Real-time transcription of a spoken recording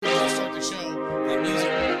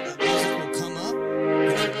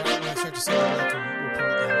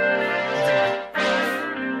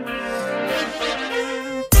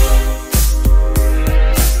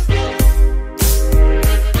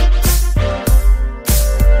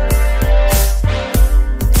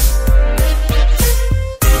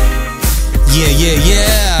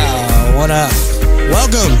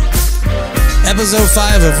Episode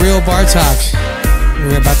 5 of Real Bar Talk.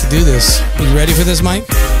 We're about to do this. Are you ready for this, Mike?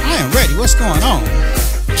 I am ready. What's going on?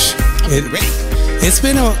 I'm ready. It's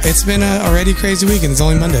been a already crazy week, and it's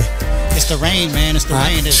only Monday. It's the rain, man. It's the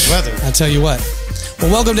rain. It's weather. I tell you what.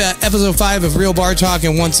 Well, welcome to Episode 5 of Real Bar Talk,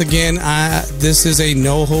 and once again, this is a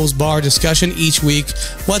no-holds-bar discussion each week.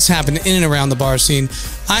 What's happening in and around the bar scene.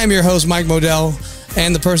 I am your host, Mike Modell,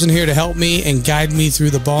 and the person here to help me and guide me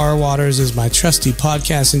through the bar waters is my trusty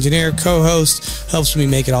podcast engineer, co-host, helps me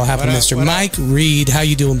make it all happen, Mr. Mike Reed. How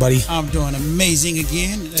you doing, buddy? I'm doing amazing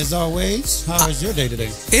again, as always. How was your day today?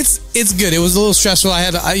 It's good. It was a little stressful.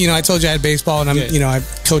 I told you I had baseball, and I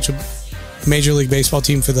coach a Major League Baseball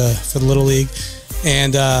team for the Little League.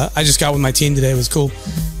 And I just got with my team today. It was cool.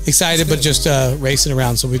 Excited, but just racing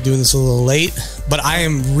around. So we're doing this a little late. But I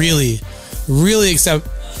am really, really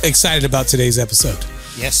excited about today's episode.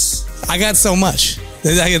 Yes. I got so much.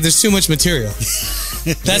 There's too much material.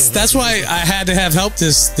 That's why I had to have help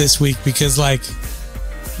this week, because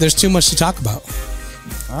there's too much to talk about.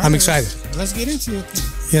 All right, I'm excited. Let's get into it.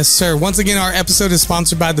 Yes, sir. Once again, our episode is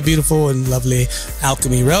sponsored by the beautiful and lovely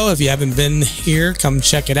Alchemy Row. If you haven't been here, come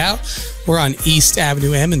check it out. We're on East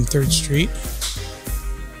Avenue M and 3rd Street.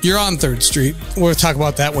 You're on 3rd Street. We'll talk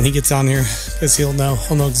about that when he gets on here, because he'll know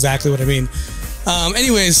exactly what I mean.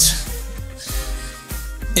 Anyways,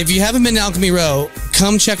 if you haven't been to Alchemy Row,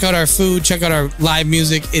 come check out our food, check out our live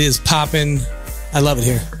music. It is popping. I love it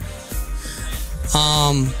here.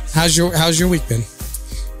 How's your week been?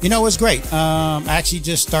 You know, it's great. I actually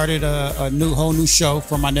just started a whole new show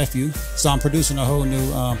for my nephew. So I'm producing a whole new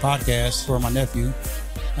podcast for my nephew.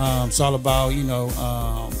 It's all about, he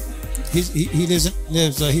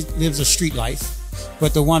lives a street life.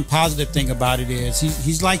 But the one positive thing about it is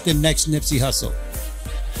he's like the next Nipsey Hussle,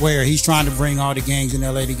 where he's trying to bring all the gangs in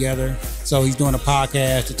LA together. So he's doing a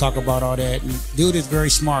podcast to talk about all that. And dude is very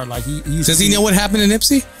smart. Does he know what happened to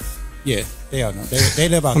Nipsey? Yeah, they all know. They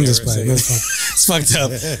live out there. I'm just playing. It's fucked up.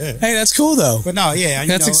 Hey, that's cool though. But no, yeah,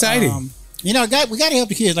 that's exciting. We got to help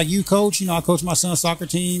the kids. Like you coach, I coach my son's soccer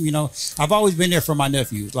team. I've always been there for my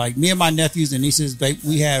nephews. Like me and my nephews and nieces,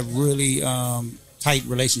 we have really tight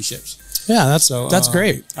relationships. Yeah, that's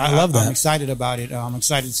great. I love that. I'm excited about it. I'm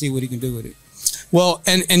excited to see what he can do with it. Well,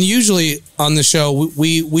 and usually on the show,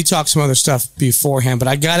 we talk some other stuff beforehand, but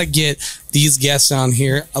I got to get these guests on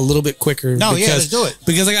here a little bit quicker. Let's do it.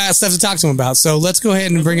 Because I got stuff to talk to them about. So let's go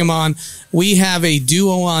ahead and bring them on. We have a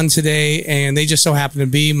duo on today, and they just so happen to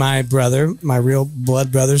be my brother, my real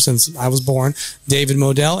blood brother since I was born, David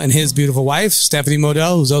Modell, and his beautiful wife, Stephanie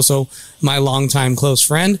Modell, who's also my longtime close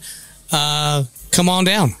friend. Come on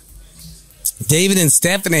down. David and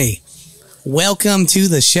Stephanie, welcome to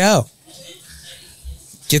the show.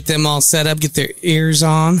 Get them all set up. Get their ears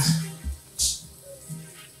on.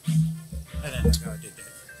 I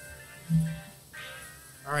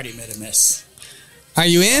already made a mess. Are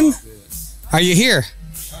you in? Are you here?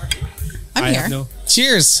 I'm here. No.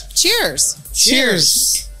 Cheers. Cheers.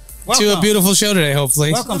 To a beautiful show today,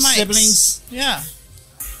 hopefully. Welcome, siblings. Yeah.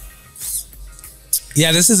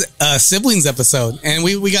 Yeah, this is a siblings episode, and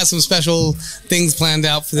we got some special things planned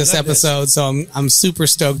out for this episode. So I'm super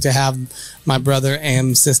stoked to have my brother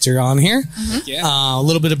and sister on here. Mm-hmm. Yeah. A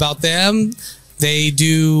little bit about them.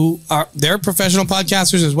 They're professional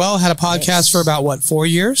podcasters as well. Had a podcast for about 4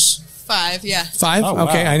 years? 5, yeah. 5? Oh,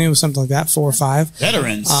 okay, wow. I knew it was something like that. 4 or 5.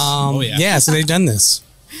 Veterans. Yeah, so they've done this.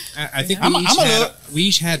 I think we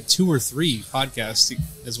each had 2 or 3 podcasts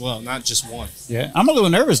as well, not just one. Yeah, I'm a little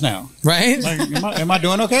nervous now. Right? Am I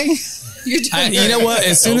doing okay? You're doing you know what?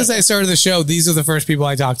 As soon as I started the show, these are the first people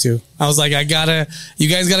I talked to. I was like, you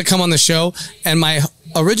guys gotta come on the show. And my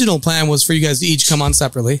original plan was for you guys to each come on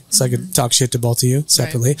separately, so I could talk shit to both of you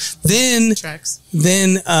separately. Right.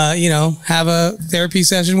 Then have a therapy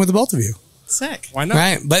session with the both of you. Sick. Why not?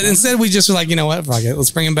 Right. But instead we just were like, you know what? Fuck it.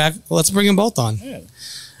 Let's bring them back. Let's bring them both on. Yeah.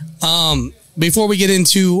 Before we get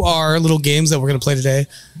into our little games that we're going to play today,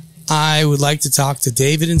 I would like to talk to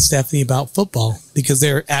David and Stephanie about football, because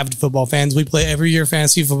they're avid football fans. We play every year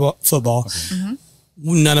fantasy football. Mm-hmm.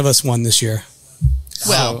 None of us won this year.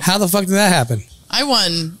 Well, how the fuck did that happen? I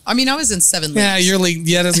won. I mean, I was in 7 leagues. Yeah, your league.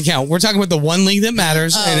 Yeah, doesn't count. We're talking about the one league that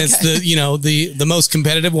matters, and it's the most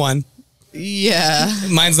competitive one. Yeah.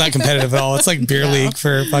 Mine's not competitive at all. It's like beer league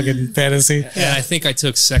for fucking fantasy. Yeah, I think I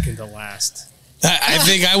took second to last. I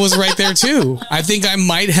think I was right there too. I think I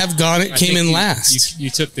might have came in last. You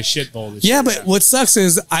took the shit bowl this year. Yeah, but what sucks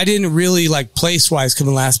is I didn't really place wise come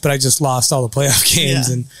in last, but I just lost all the playoff games.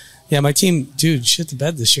 Yeah. And yeah, my team, dude, shit the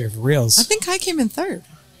bed this year for reals. I think I came in 3rd.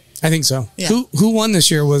 I think so. Yeah. Who won this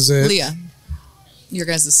year? Was it Leah, your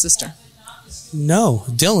guys' sister? No,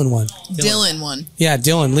 Dylan won. Dylan won. Yeah,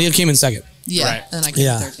 Dylan. Leah came in 2nd. Yeah, Right. and I came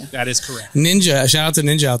Yeah. third. Yeah. That is correct. Ninja, shout out to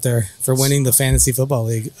Ninja out there for winning the fantasy football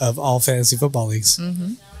league of all fantasy football leagues.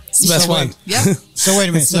 Mm-hmm. It's the best So one. wait. Yeah. So wait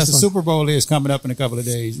a minute. It's Since the one. Super Bowl is coming up in a couple of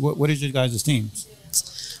days, what is your guys' teams?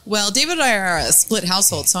 Well, David and I are a split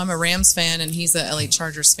household, so I'm a Rams fan and he's a LA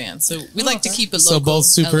Chargers fan. So we like to keep it local.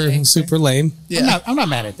 So both LA. super lame. Yeah. I'm not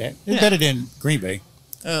mad at that. It's better than Green Bay.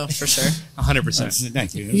 Oh, for sure. 100%.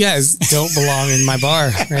 Thank you. You guys don't belong in my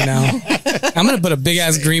bar right now. I'm gonna put a big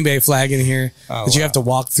ass Green Bay flag in here that you have to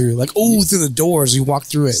walk through. Like, through the doors, you walk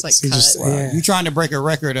through it. Just like So you cut. Wow. yeah. You're trying to break a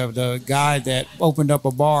record of the guy that opened up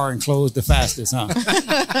a bar and closed the fastest, huh?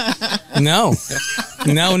 No,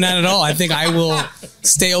 not at all. I think I will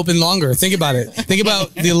stay open longer. Think about it. Think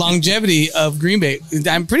about the longevity of Green Bay.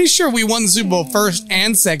 I'm pretty sure we won the Super Bowl first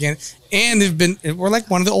and second, and we're like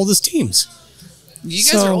one of the oldest teams. You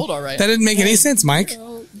guys are old, all right. That didn't make any sense, Mike.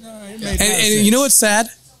 And you know what's sad?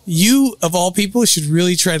 You, of all people, should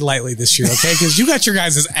really tread lightly this year, okay? Because you got your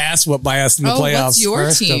guys' ass whooped by us in the playoffs. What's your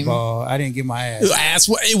First team? of all, I didn't get my ass.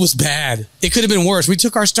 It was bad. It could have been worse. We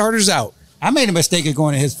took our starters out. I made a mistake of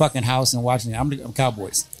going to his fucking house and watching it. I'm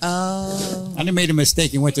Cowboys. Oh. I made a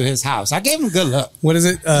mistake and went to his house. I gave him good luck. What is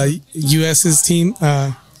it? US's team?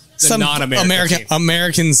 Some non-American team.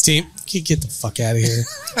 Americans team. Get the fuck out of here.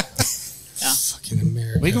 Yeah. Fucking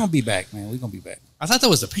America. We're gonna be back, man. We're gonna be back. I thought that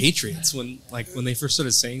was the Patriots when they first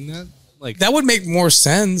started saying that. Like That would make more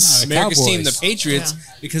sense. America's Cowboys. team, the Patriots,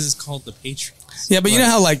 Yeah. because it's called the Patriots. Yeah, but you know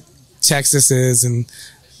how like Texas is and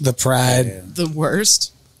the pride. Yeah. The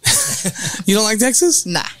worst? You don't like Texas?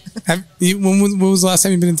 Nah. When was the last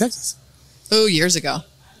time you've been in Texas? Oh, years ago.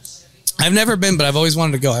 I've never been, but I've always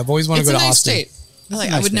wanted to go. I've always wanted It's to a go to nice Austin. state. I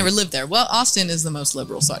nice would never state. live there. Well, Austin is the most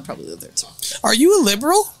liberal, so I'd probably live there too. Are you a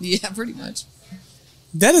liberal? Yeah, pretty much.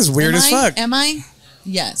 That is weird as fuck. Am I?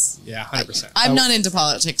 Yes. Yeah, 100%. I'm not into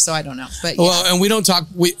politics, so I don't know. But yeah. Well, and we don't talk.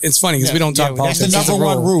 It's funny because we don't talk that's politics. the It's a number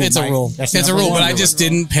one rule, It's a Mike. rule. That's the It's a number rule. one But I rule. just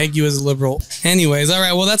didn't peg you as a liberal. Anyways, all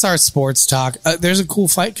right. Well, that's our sports talk. There's a cool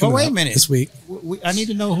fight But coming wait a up minute. this week. I need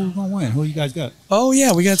to know who's gonna win. Who you guys got? Oh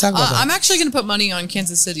yeah, we got to talk about that. I'm actually going to put money on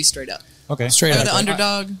Kansas City straight up. Okay. Straight They're up. the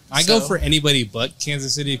underdog. I go for anybody but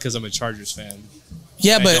Kansas City because I'm a Chargers fan.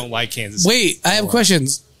 Yeah, I but don't like Kansas City. wait, I have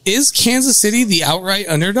questions. Is Kansas City the outright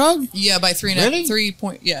underdog? Yeah, by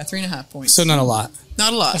 3.5 points. So not a lot.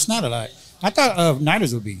 Not a lot. That's not a lot. I thought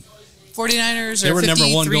Niners would be. 49ers They are were number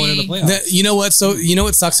 53. one going into the playoffs. You know what? So you know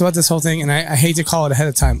what sucks about this whole thing, and I hate to call it ahead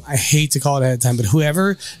of time. But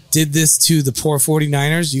whoever did this to the poor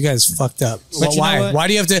 49ers, you guys fucked up. But you know Why? what?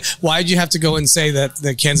 Why'd you have to go and say that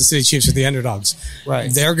the Kansas City Chiefs are the underdogs?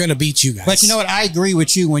 Right. They're gonna beat you guys. But you know what? I agree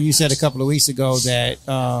with you when you said a couple of weeks ago that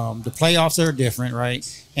the playoffs are different, right?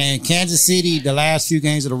 And Kansas City, the last few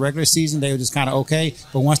games of the regular season, they were just kind of okay.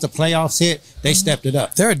 But once the playoffs hit, they stepped it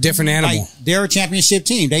up. They're a different animal. Like, they're a championship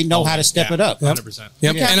team. They know how to step it up. 100%.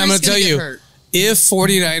 Yep. McCaffrey's And I'm gonna tell get you, hurt. if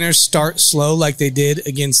 49ers start slow like they did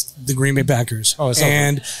against the Green Bay Packers Oh, it's over.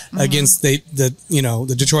 and against the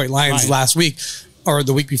Detroit Lions last week or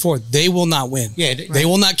the week before, they will not win. Yeah, they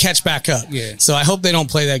will not catch back up. Yeah. So I hope they don't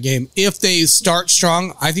play that game. If they start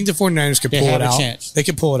strong, I think the 49ers could They pull have it a out. chance. They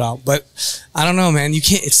could pull it out. But I don't know, man. You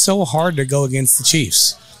can't. It's so hard to go against the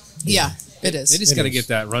Chiefs. Yeah, it is. They just It got to is. get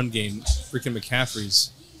that run game. Freaking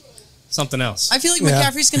McCaffrey's something else. I feel like Yeah.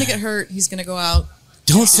 McCaffrey's going to get hurt. He's going to go out.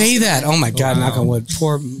 Don't say that. Oh my God! Knock on wood.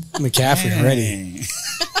 Poor McCaffrey already.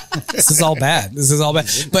 This is all bad.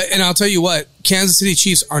 And I'll tell you what, Kansas City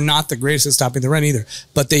Chiefs are not the greatest at stopping the run either.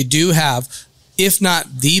 But they do have, if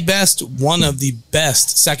not the best, one of the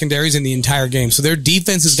best secondaries in the entire game. So their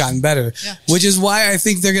defense has gotten better, Yeah. which is why I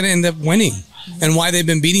think they're going to end up winning and why they've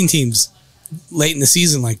been beating teams late in the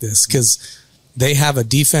season like this, because they have a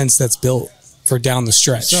defense that's built for down the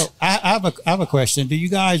stretch. So I have a question. Do you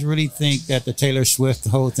guys really think that the Taylor Swift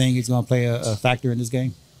whole thing is going to play a factor in this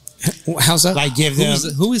game? How's that? Like give them.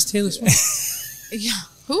 Who is Taylor Swift? Yeah.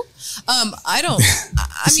 Who? I don't.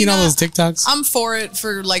 I You seen all those TikToks? I'm for it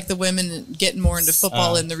for like the women getting more into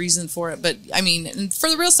football and the reason for it. But I mean, and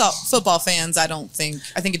for the real football fans, I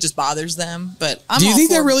think it just bothers them. But I'm Do you all think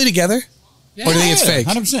for they're really together? Or do you think it's fake?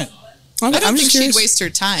 100%. I'm I don't just think curious. she'd waste her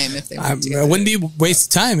time if they went It together. wouldn't be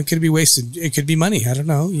wasted time. It could be wasted. It could be money. I don't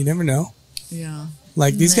know. You never know. Yeah.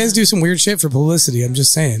 Like these guys do some weird shit for publicity. I'm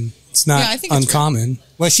just saying it's not Yeah, I think it's uncommon.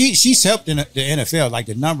 Well, she's helped in the NFL. Like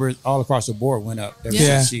the numbers all across the board went up. ever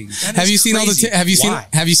Yeah. since she- That Have is you seen all the crazy.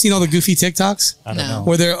 Have you seen all the goofy TikToks I don't No. know.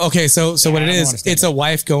 where they're okay? So what I it don't is? understand It's that. a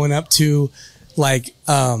wife going up to like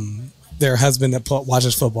their husband that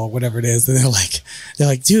watches football, whatever it is, and they're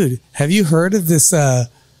like, dude, have you heard of this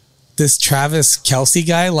this Travis Kelce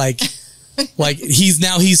guy? Like he's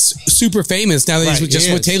super famous now that Right, he's just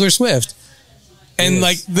he with is. Taylor Swift. And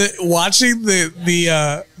Yes. like watching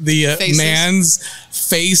the Faces. man's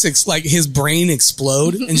face, like his brain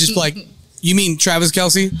explode, and just like, you mean Travis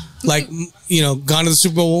Kelce? Like, gone to the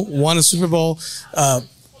Super Bowl, won a Super Bowl,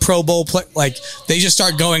 Pro Bowl play. Like they just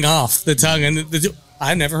start going off the tongue, and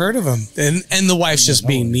I never heard of him. And the wife's just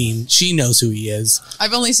being mean. She knows who he is.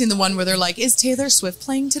 I've only seen the one where they're like, "Is Taylor Swift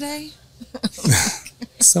playing today?"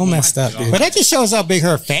 So messed up, dude. But that just shows how big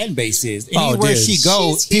her fan base is. Anywhere dude. she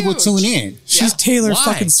goes, She's people huge. tune in. She's Taylor Why?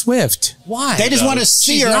 fucking Swift. Why? They just though? want to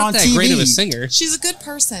see She's her not on that TV. great of a singer. She's a good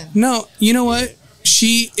person. No, you know what?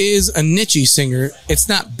 She is a niche singer. It's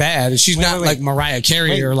not bad. She's not wait. like Mariah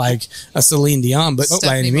Carey Wait. or like a Celine Dion, but by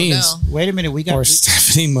Stephanie any means. Modell. Wait a minute, Or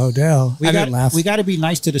Stephanie Modell. I didn't laugh. We got to be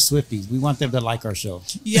nice to the Swifties. We want them to like our show.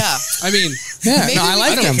 Yeah. I mean, Yeah, Maybe no, I we like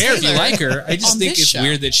can I don't them. care if you Taylor like her. I just on think this it's show.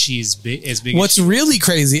 weird that she's as big. What's as she really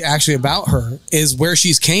crazy actually about her is where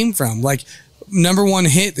she's came from. Like, number one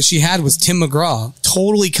hit that she had was Tim McGraw.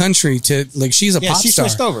 Totally country to, like, she's a Yeah, pop she star.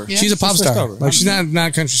 switched over. Yeah. She's a She pop switched star. over. Like, she's not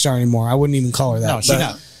a country star anymore. I wouldn't even call her that. No, she's But-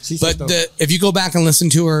 not. She But switched over. if you go back and listen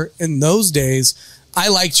to her in those days, I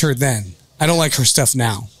liked her then. I don't like her stuff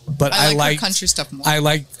now, but I like her liked country stuff more. I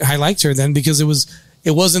liked her then because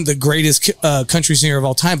it wasn't the greatest country singer of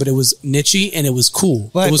all time, but it was niche and it was cool.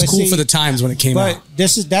 But- it was but cool see, for the times when it came But out.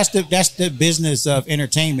 that's the business of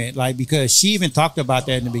entertainment. Like, because she even talked about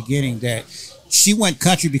that in the beginning, that she went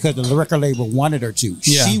country because the record label wanted her to.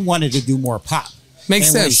 Yeah. She wanted to do more pop. Makes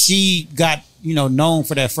And when sense. she got known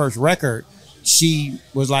for that first record, she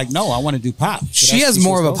was like, "No, I want to do pop." So She that's- has she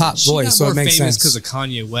more of a switched pop over. She voice, got so more it makes famous sense. because of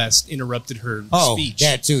Kanye West interrupted her Oh, speech,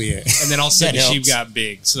 that too, yeah. and then all of a sudden That she helps. got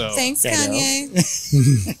big. So Thanks, That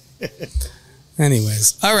Kanye.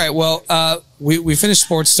 Anyways, all right. Well, we finished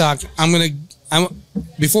sports talk.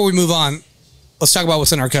 Before we move on, let's talk about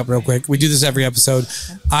what's in our cup real quick. We do this every episode.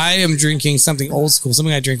 I am drinking something old school,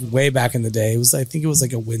 something I drank way back in the day. I think it was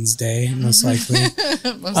like a Wednesday, most likely.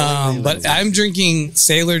 But I'm drinking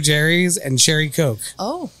Sailor Jerry's and Cherry Coke.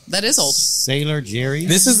 Oh, that is old. Sailor Jerry.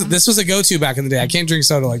 This was a go-to back in the day. I can't drink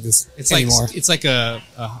soda like this it's anymore. like a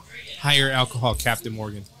higher alcohol Captain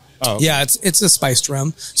Morgan. Oh, Yeah, it's a spiced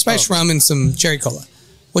rum, rum, and some cherry cola.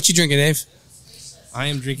 What you drinking, Dave? I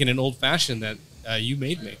am drinking an old fashioned that you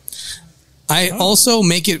made me. I also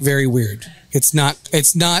make it very weird. It's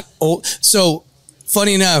not old. So,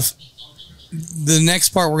 funny enough, the next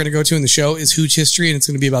part we're going to go to in the show is Hooch history, and it's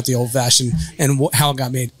going to be about the old fashioned and how it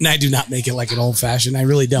got made. And I do not make it like an old fashioned. I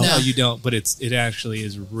really don't. No. No, you don't, but it actually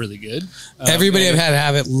is really good. Everybody and I've had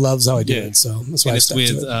have it loves how I do Yeah. it. So that's why and I it's stuck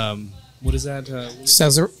with to it. what is that?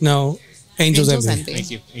 Caesar, no, Angel's Angel's Envy. Envy.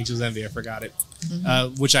 Thank you, Angel's Envy. I forgot it.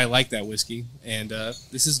 Mm-hmm. Which I like that whiskey, and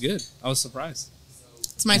this is good. I was surprised.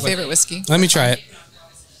 It's my favorite whiskey. Let me try it.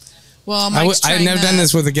 Well, I've Mike's trying never done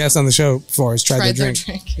this with a guest on the show before. Is tried their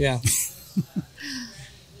drink. Yeah.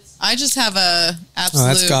 I just have a Oh, absolute.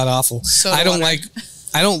 that's god awful. soda I don't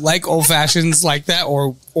water. like old fashions like that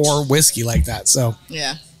or whiskey like that. So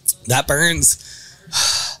Yeah, that burns.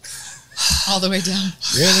 all the way down.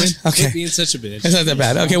 Really? Okay. Quit being such a bitch. It's not that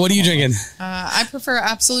bad. Okay, what are you drinking? I prefer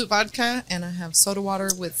Absolute vodka, and I have soda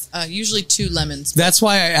water with usually 2 lemons. That's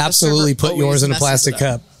why I absolutely server put yours always in a messes plastic it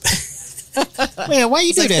cup. Man, why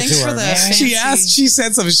you do like, that thanks to for her, the man? fancy- She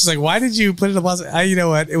said something. She's like, why did you put it in a plastic? You know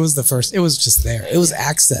what? It was it was just there. It was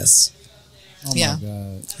access. Oh Yeah. my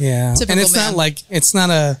god! Yeah. Typical and it's man. not like, it's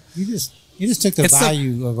not a, You just took the It's the-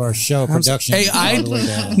 value of our show production. hey, all the way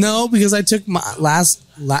down. no, because I took my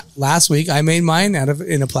last week, I made mine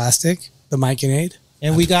in a plastic, the Mike and Aid.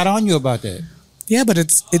 And we got on you about that. Yeah, but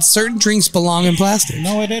it's certain drinks belong in plastic.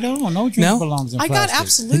 No, they don't. No drink No? belongs in I got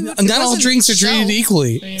plastic. Absolute. Not all drinks are treated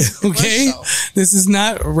equally. Okay? This is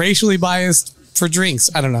not racially biased for drinks.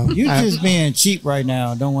 I don't know. You're just being cheap right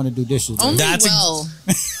now. Don't want to do dishes. Only That's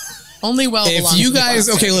only well. If belongs you in guys,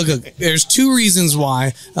 plastic. okay, look, there's 2 reasons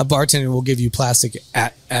why a bartender will give you plastic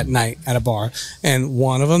at night at a bar. And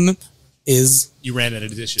one of them is You ran out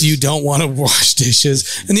of dishes. you don't want to wash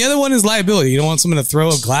dishes. And the other one is liability. You don't want someone to throw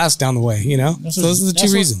a glass down the way, you know? Those are the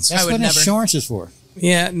 2 reasons. That's I would what never. insurance is for.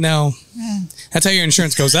 Yeah, no. That's how your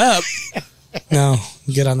insurance goes up. No,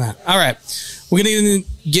 get on that. All right. We're going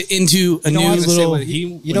to get into a new want to say little... You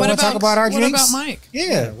don't What want to talk about our what drinks? about Mike?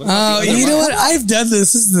 Yeah. Oh, you know what? I've done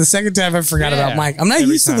this. This is the second time I forgot Yeah, about Mike. I'm not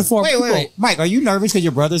every used to the time. 4 people. Wait. Mike, are you nervous because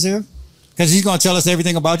your brother's here? Because he's going to tell us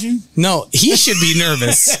everything about you? No, he should be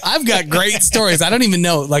nervous. I've got great stories. I don't even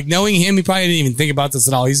know. Like, knowing him, he probably didn't even think about this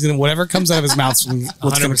at all. He's going to, whatever comes out of his mouth,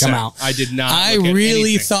 what's going to come 100%. out. I did not. I look at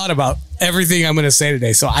really anything. thought about everything I'm going to say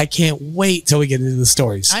today, so I can't wait till we get into the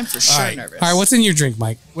stories. I'm for sure nervous. All right, what's in your drink,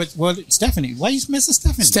 Mike? Well, Stephanie. Why you missing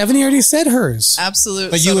Stephanie? Stephanie already said hers. Absolute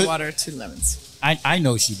But you soda would- water, 2 lemons. I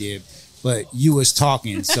know she did. but you was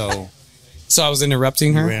talking, so So I was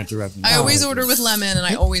interrupting you her. were interrupting. I always order with lemon, and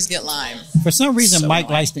I always get lime. For some reason, So Mike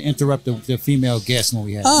annoying. likes to interrupt the female guests when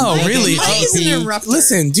we have. Oh, He did it really? to Mike is an JP. interrupter.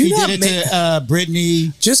 Listen, do He not did make, it to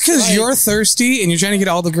Brittany. just because Like- you're thirsty and you're trying to get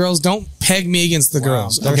all the girls, don't peg me against the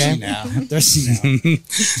girls. Wow, I'm thirsty Okay. now. I'm thirsty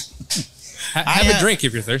now. Have a drink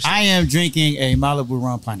if you're thirsty. I am drinking a Malibu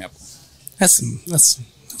rum pineapple. That's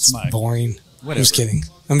Mike. boring. Whatever. I'm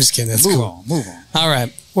just kidding. That's Move cool. on. Move on. All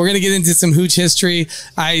right. We're going to get into some hooch history.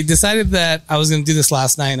 I decided that I was going to do this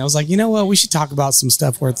last night, and I was like, you know what? We should talk about some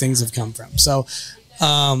stuff where things have come from. So,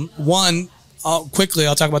 I'll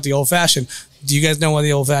talk about the old fashioned. Do you guys know why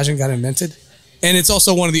the old fashioned got invented? And it's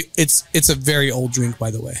also it's a very old drink, by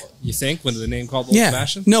the way. You think when the name called old Yeah.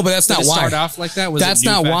 fashioned? No, but that's Did not it why. start off like that? Was That's it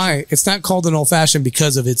new not fashion? why. It's not called an old fashioned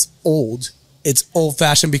because of its old. It's old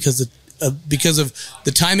fashioned because of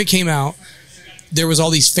the time it came out. There was all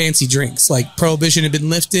these fancy drinks, like Prohibition had been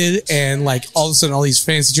lifted, and like all of a sudden all these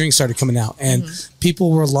fancy drinks started coming out, and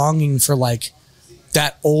people were longing for like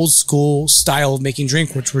that old school style of making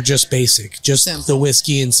drink, which were just basic, just Simple. the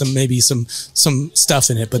whiskey and some stuff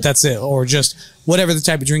in it, but that's it, or just whatever the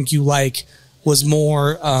type of drink you like was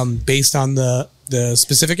more based on the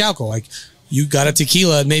specific alcohol. Like you got a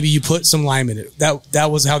tequila, maybe you put some lime in it.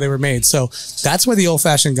 That was how they were made. So that's why the old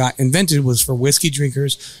fashioned got invented, was for whiskey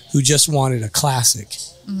drinkers who just wanted a classic,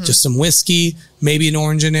 just some whiskey, maybe an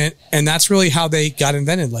orange in it, and that's really how they got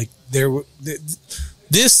invented. Like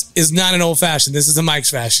this is not an old fashioned. This is a Mike's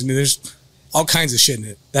fashion. There's all kinds of shit in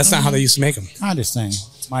it. That's not how they used to make them. I understand.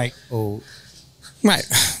 Mike, Right.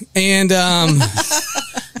 And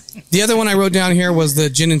the other one I wrote down here was the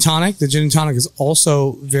gin and tonic. The gin and tonic is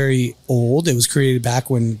also very old. It was created back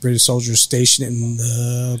when British soldiers stationed in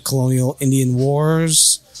the colonial Indian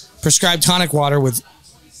Wars prescribed tonic water with,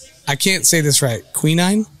 I can't say this right,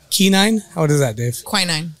 quinine? How is that, Dave?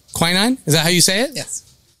 Quinine. Quinine? Is that how you say it? Yes.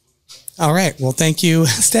 All right. Well, thank you,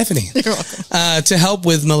 Stephanie. You're welcome. To help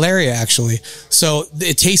with malaria, actually. So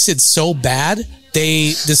it tasted so bad, they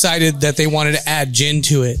decided that they wanted to add gin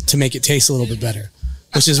to it to make it taste a little bit better.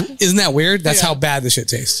 Isn't that weird? That's Yeah. how bad the shit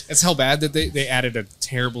tastes. It's how bad that they added a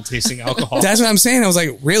terrible tasting alcohol. That's what I'm saying. I was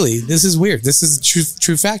like, really? This is weird. This is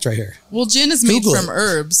true fact right here. Well, gin is made Google from it.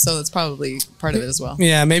 herbs, so that's probably part of it as well.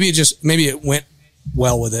 Yeah, maybe it went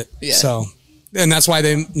well with it. Yeah. So, and that's why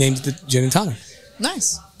they named it the gin and tonic.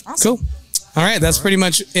 Nice. Awesome. Cool. All right, that's pretty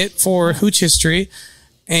much it for hooch history.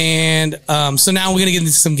 And so now we're gonna get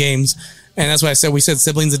into some games. And that's why we said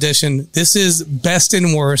siblings edition. This is best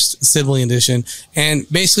and worst sibling edition. And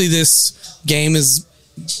basically this game is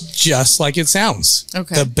just like it sounds.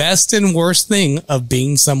 Okay. The best and worst thing of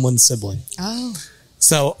being someone's sibling. Oh.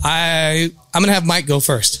 So I'm going to have Mike go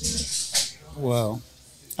first. well,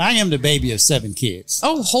 I am the baby of 7 kids.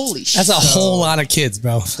 Oh, holy shit. That's a whole lot of kids,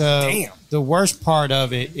 bro. The worst part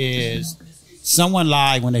of it is someone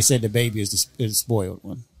lied when they said the baby is the spoiled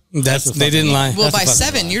one. They fucking didn't lie. Well, That's a by fucking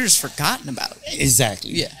 7, lie. you're just forgotten about it. Exactly.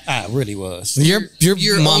 Yeah. I really was. Your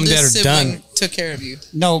mom and dad oldest are sibling done. took care of you.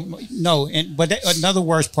 No, but another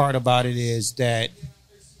worst part about it is that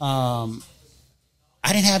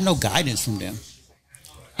I didn't have no guidance from them.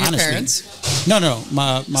 Your honestly. parents? No,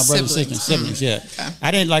 my brothers and Siblings. siblings, yeah. Okay.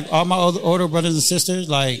 I didn't like all my older brothers and sisters.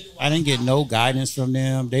 Like I didn't get no guidance from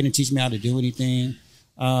them. They didn't teach me how to do anything.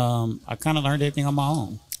 I kind of learned everything on my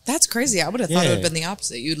own. That's crazy. I would have thought it would have Yeah. been the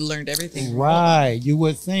opposite. You'd learned everything. Right, you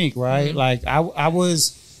would think, right? Mm-hmm. Like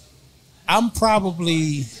I'm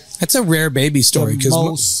probably That's a rare baby story the because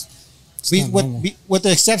most, with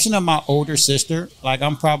the exception of my older sister, like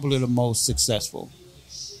I'm probably the most successful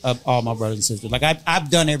of all my brothers and sisters. Like I've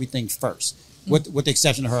done everything first, with the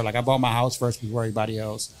exception of her. Like I bought my house first before everybody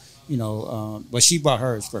else, but she bought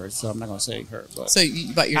hers first, so I'm not gonna say her. But So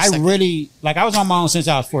you bought your I second. really I was on my own since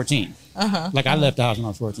I was 14. Uh-huh. Like I left the house when I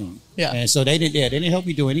was 14. Yeah. And so they didn't help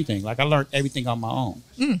me do anything. Like I learned everything on my own.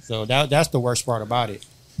 So that's the worst part about it.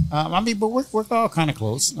 But we're all kind of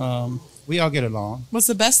close. We all get along. What's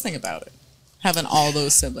the best thing about it? Having all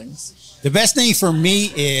those siblings. The best thing for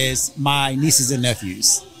me is my nieces and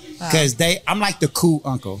nephews because I'm like the cool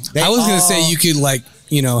uncle. I was going to say you could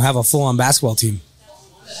have a full on basketball team.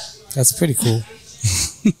 That's pretty cool.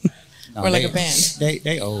 No, Or like they- a band.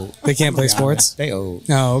 They old. They can't play sports? They old.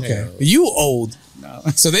 Oh, They okay. old. You old. No.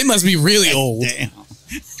 So they must be really old. Damn.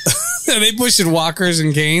 Are they pushing walkers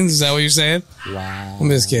and canes? Is that what you're saying? Wow. I'm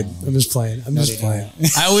just kidding. I'm just playing. they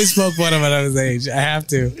don't. I always spoke fun of it at his age. I have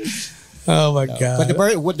to. Oh my God.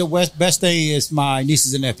 But the best thing is my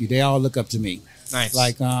nieces and nephew. They all look up to me. Nice.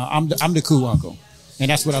 Like I'm the cool uncle, and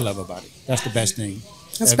that's what I love about it. That's the best thing.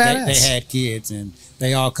 That's They badass. had kids, and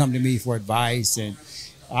they all come to me for advice, and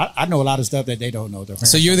I know a lot of stuff that they don't know.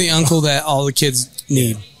 So you're the uncle that all the kids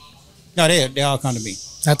need. No, they all come to me.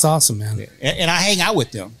 That's awesome, man. Yeah. And I hang out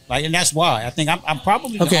with them. Like, and that's why I think I'm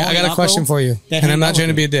probably the Okay, I only got a question for you, that and I'm hang out not trying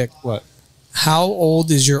to with be a them. dick. What? How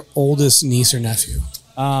old is your oldest niece or nephew?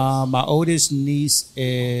 My oldest niece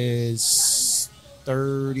is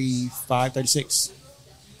 35, 36.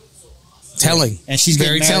 Telling. And she's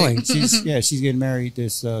very getting married. telling. She's getting married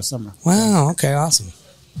this summer. Wow. Okay. Awesome.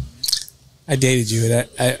 I dated you.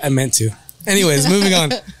 I meant to. Anyways, moving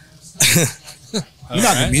on. You're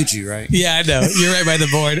not gonna mute you, right? Yeah, I know. You're right by the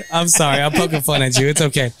board. I'm sorry. I'm poking fun at you. It's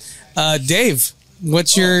okay. Dave,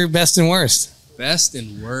 what's your best and worst? Best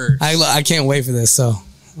and worst. I can't wait for this. So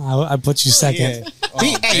I put you second. Yeah.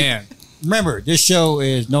 Oh, man. Remember, this show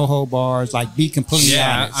is no hold bars. Like, be completely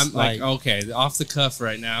Yeah, honest. I'm like, okay, off the cuff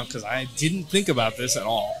right now because I didn't think about this at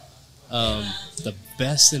all. The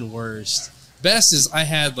best and worst. Best is I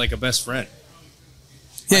had like a best friend.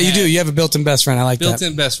 Yeah, you do. You have a built-in best friend. I like that.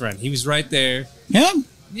 Built-in best friend. He was right there. him.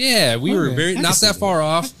 Yeah, we were Okay. not that far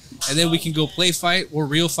off, and then we can go play fight or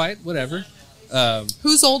real fight, whatever.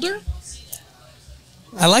 Who's older?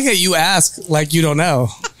 I like how you ask like you don't know.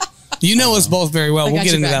 You know us both very well. I We'll got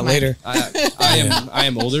get you into back, that later. I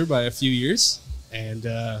am older by a few years, and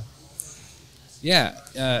that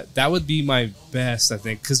would be my best, I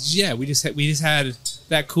think, because we just had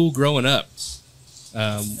that cool growing up,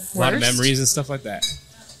 a lot of Worst? memories and stuff like that.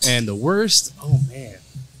 And the worst, oh man,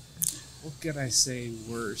 what could I say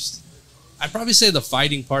worst? I'd probably say the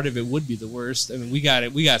fighting part of it would be the worst. I mean, we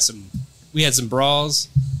had some brawls,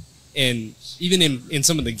 and even in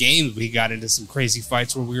some of the games, we got into some crazy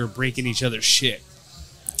fights where we were breaking each other's shit.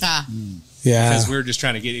 Ah, Yeah. Because we were just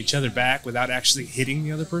trying to get each other back without actually hitting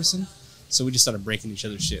the other person. So we just started breaking each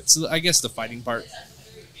other's shit. So I guess the fighting part.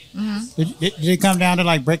 Did it come down to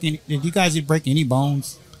like breaking? Did you guys break any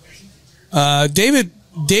bones? David,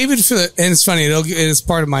 and it's funny. It's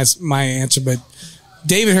part of my answer, but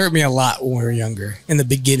David hurt me a lot when we were younger in the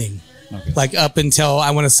beginning, Okay. like up until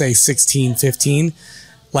I want to say 16, 15.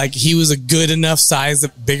 Like he was a good enough size,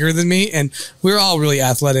 bigger than me, and we were all really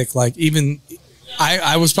athletic. Like even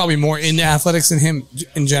I was probably more into athletics than him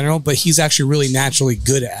in general, but he's actually really naturally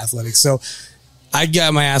good at athletics. So I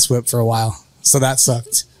got my ass whipped for a while, so that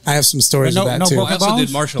sucked. I have some stories But of that too. I also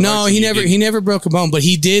did martial arts. No, and he you did- never broke a bone, but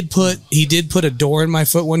he did put a door in my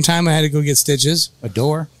foot one time. I had to go get stitches. A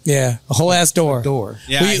door? Yeah, a whole ass door. Door.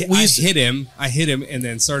 Yeah, we I used to- hit him. I hit him, and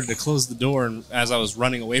then started to close the door. And as I was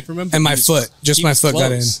running away from him, And my he was- foot, just he my was foot got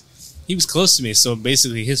close. He was close to me, so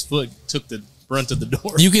basically his foot took the brunt of the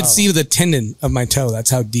door. You could see the tendon of my toe. That's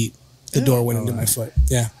how deep the door went into my foot.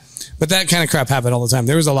 Yeah, but that kind of crap happened all the time.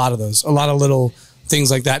 There was a lot of those, a lot of little things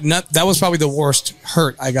like that. That was probably the worst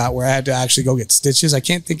hurt I got, where I had to actually go get stitches. I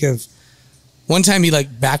can't think of one time he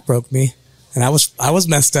like back broke me, and I was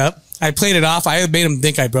messed up. I played it off. I made him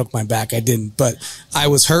think I broke my back. I didn't, but I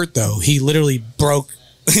was hurt though. He literally broke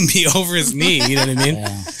me over his knee. You know what I mean?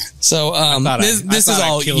 Yeah. So this is thought I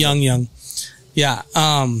all killed him. young. Yeah.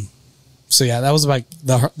 So yeah, that was like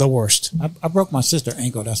the worst. I broke my sister's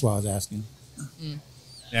ankle. That's why I was asking.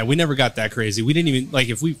 Yeah, we never got that crazy. We didn't even like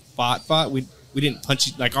if we fought. We didn't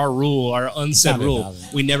punch like our unsaid Not rule.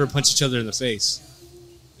 valid. We never punch each other in the face.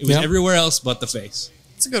 It was Yep. everywhere else but the face.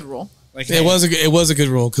 it's a good rule. Like It was a good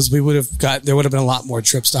rule because there would have been a lot more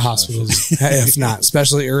trips to hospitals if not,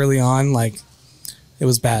 especially early on. Like it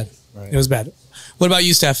was bad. Right. It was bad. What about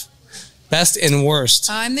you, Steph? Best and worst.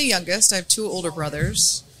 I'm the youngest. I have two older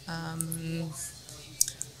brothers.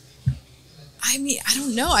 I mean, I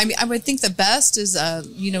don't know. I mean, I would think the best is,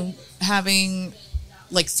 having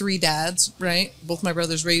like three dads, right? Both my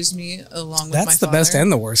brothers raised me along with my That's the father. best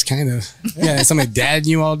and the worst, kind of. Yeah, somebody dadding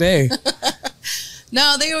you all day.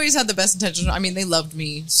 No, they always had the best intentions. I mean, they loved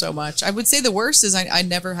me so much. I would say the worst is I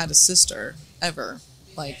never had a sister ever.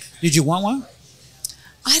 Like, Did you want one?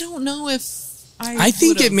 I don't know if I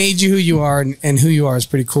think it made you who you are, and who you are is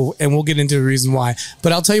pretty cool. And we'll get into the reason why.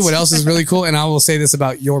 But I'll tell you what else is really cool, and I will say this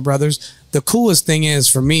about your brothers. The coolest thing is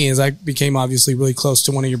for me is I became obviously really close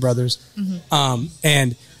to one of your brothers,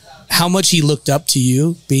 and how much he looked up to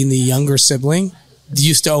you, being the younger sibling,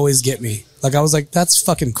 used to always get me. Like I was like, that's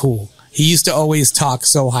fucking cool. He used to always talk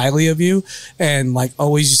so highly of you, and like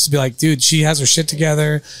always used to be like, dude, she has her shit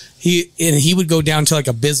together. He would go down to like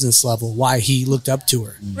a business level why he looked up to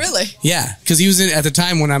her. Really? Yeah, because he was at the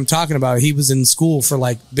time when I'm talking about it, he was in school for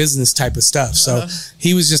like business type of stuff. So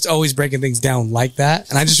he was just always breaking things down like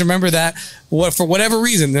that. And I just remember that for whatever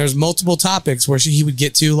reason, there's multiple topics where he would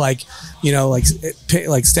get to like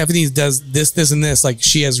Stephanie does this, and this. Like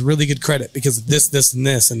she has really good credit because of this, and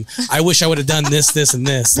this. And I wish I would have done this, and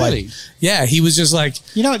this. Really? Like, yeah, he was just like,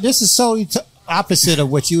 You know, this is so opposite of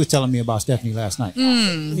what you were telling me about Stephanie last night.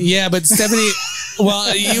 Yeah, but Stephanie,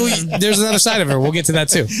 well, there's another side of her. We'll get to that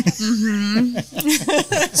too.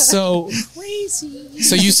 So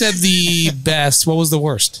you said the best. What was the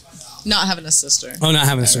worst? Not having a sister. Oh, not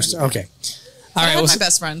having a sister. Okay. All I right. had Well, my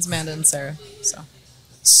best friends, Amanda and Sarah.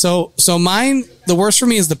 So mine, the worst for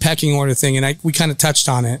me is the pecking order thing, and we kind of touched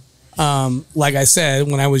on it. Like I said,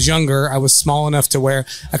 when I was younger, I was small enough to where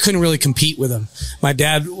I couldn't really compete with him. My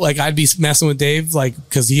dad, like, I'd be messing with Dave, like,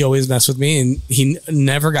 because he always messed with me, and he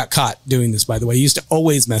never got caught doing this, by the way. He used to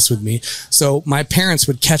always mess with me. So my parents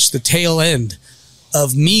would catch the tail end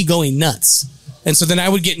of me going nuts. And so then I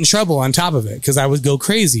would get in trouble on top of it because I would go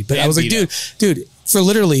crazy. But I was like, dude, for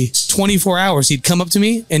literally 24 hours, he'd come up to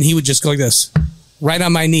me and he would just go like this. Right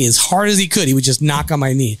on my knee, as hard as he could. He would just knock on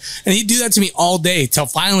my knee. And he'd do that to me all day till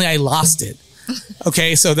finally I lost it.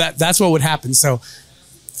 Okay, so that's what would happen. So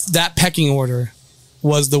that pecking order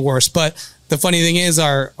was the worst. But the funny thing is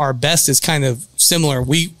our best is kind of similar.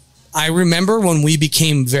 I remember when we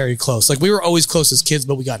became very close. Like, we were always close as kids,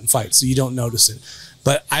 but we got in fights, so you don't notice it.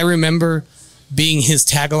 But I remember being his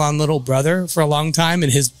tag-along little brother for a long time,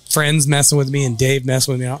 and his friends messing with me and Dave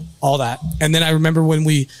messing with me, all that. And then I remember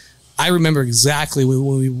exactly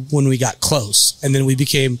when we got close, and then we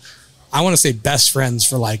became, I want to say, best friends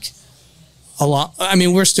for like a lot. I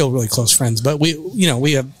mean, we're still really close friends, but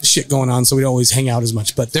we have shit going on, so we don't always hang out as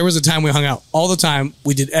much. But there was a time we hung out all the time.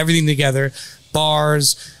 We did everything together,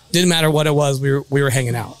 bars, didn't matter what it was. We were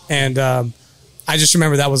hanging out, and I just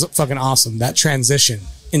remember that was fucking awesome. That transition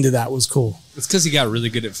into that was cool. It's because he got really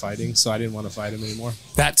good at fighting, so I didn't want to fight him anymore.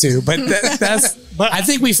 That too, but that's. But I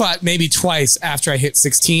think we fought maybe twice after I hit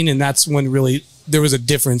 16, and that's when really there was a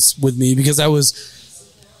difference with me because I was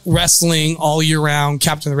wrestling all year round,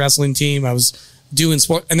 captain of the wrestling team. I was doing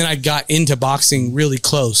sport, and then I got into boxing really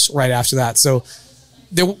close right after that. So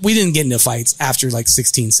we didn't get into fights after like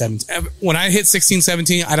 16, 17. When I hit 16,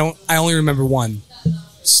 17, I only remember one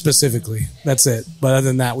specifically. That's it. But other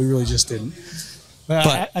than that, we really just didn't.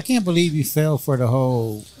 But I can't believe you fell for the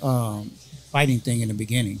whole fighting thing in the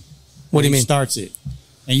beginning. What do you mean? Starts it,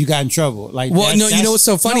 and you got in trouble. Like, well, no, you know what's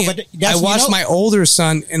so funny? I watched my older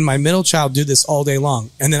son and my middle child do this all day long,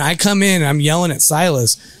 and then I come in and I'm yelling at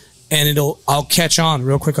Silas, and I'll catch on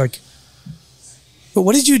real quick, like, but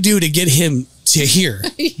what did you do to get him to here?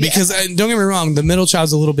 Yeah. Because don't get me wrong, the middle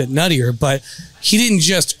child's a little bit nuttier, but he didn't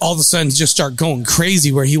just all of a sudden just start going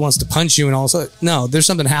crazy where he wants to punch you and all of a sudden. No, there's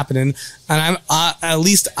something happening, and at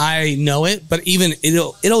least I know it. But even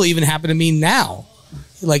it'll even happen to me now.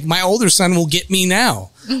 Like, my older son will get me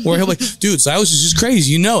now, where he'll be like, "Dude, Silas is just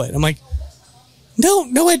crazy, you know it." I'm like,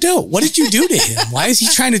 "No, I don't. What did you do to him? Why is he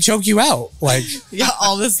trying to choke you out?" Like, yeah,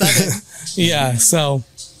 all of a sudden. Yeah, so.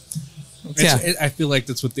 Yeah, I feel like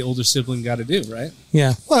that's what the older sibling got to do, right?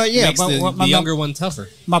 Yeah. Well, yeah, Makes the younger one tougher.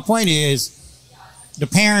 My point is, the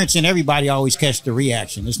parents and everybody always catch the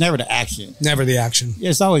reaction. It's never the action. Never the action.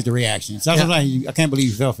 It's always the reaction. So I can't believe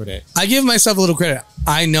you fell for that. I give myself a little credit.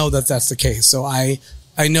 I know that's the case. So I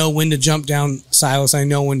know when to jump down Silas. I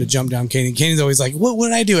know when to jump down Kanan. Kanan's always like, what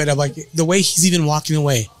did I do? And I'm like, the way he's even walking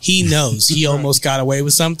away, he knows he almost got away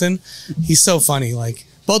with something. He's so funny. Like,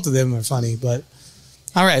 both of them are funny, but.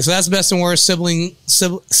 All right, so that's best and worst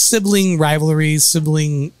sibling rivalries,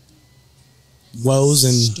 sibling woes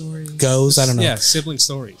and stories. Goes. I don't know. Yeah, sibling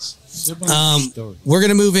stories. We're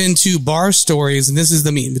gonna move into bar stories, and this is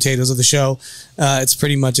the meat and potatoes of the show. It's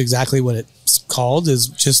pretty much exactly what it's called. Is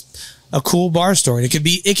just a cool bar story. It could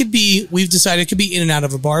be. We've decided it could be in and out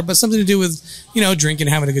of a bar, but something to do with drinking,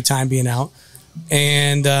 having a good time, being out.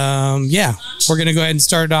 And we're gonna go ahead and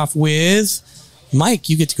start it off with Mike.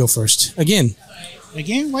 You get to go first again.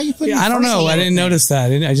 Again? Why are you putting I don't know. I didn't notice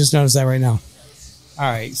that. I just noticed that right now. All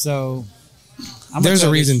right. So there's a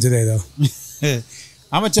reason today, though.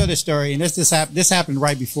 I'm going to tell this story. And this happened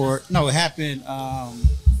right before. No, it happened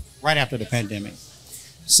right after the pandemic.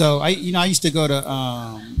 So, I used to go to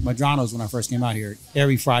Madrano's when I first came out here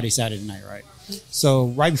every Friday, Saturday night, right? So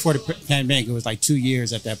right before the pandemic, it was like 2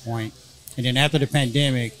 years at that point. And then after the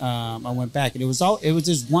pandemic, I went back, and it was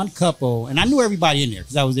just one couple, and I knew everybody in there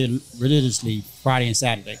because I was there religiously Friday and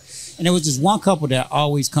Saturday. And there was just one couple that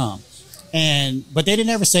always come, but they didn't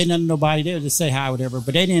ever say nothing to nobody. They would just say hi, whatever.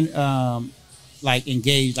 But they didn't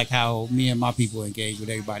engage like how me and my people engage with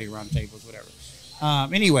everybody around the tables, whatever.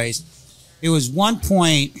 Anyways, it was one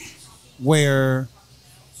point where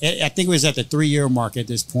I think it was at the 3-year mark at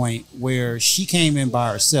this point where she came in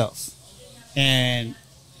by herself, and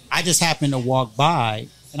I just happened to walk by,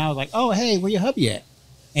 and I was like, "Oh, hey, where your hubby at?"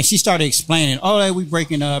 And she started explaining, we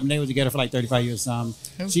breaking up, and they were together for like 35 years or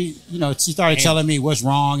something. She started telling me what's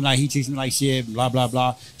wrong, like he treats me like shit, blah, blah,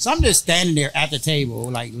 blah. So I'm just standing there at the table,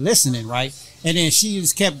 like listening, right? And then she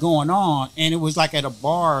just kept going on, and it was like at a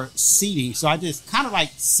bar seating. So I just kind of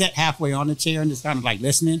like sat halfway on the chair and just kind of like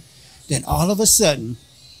listening. Then all of a sudden,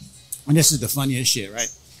 and this is the funniest shit, right?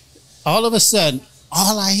 All of a sudden,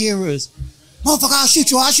 all I hear is, motherfucker, I'll shoot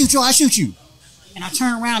you, I'll shoot you, I'll shoot you. And I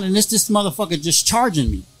turn around, and this motherfucker just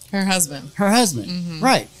charging me. Her husband. Mm-hmm.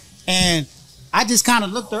 Right. And I just kind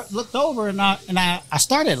of looked over, and I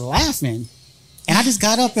started laughing, and I just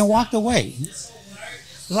got up and walked away.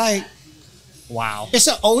 Like, wow. It's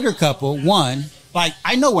an older couple, one. Like,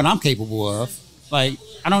 I know what I'm capable of. Like,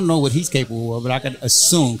 I don't know what he's capable of, but I could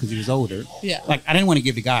assume because he was older. Yeah. Like, I didn't want to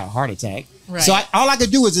give the guy a heart attack. Right. So all I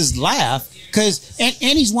could do was just laugh. And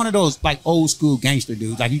he's one of those, like, old school gangster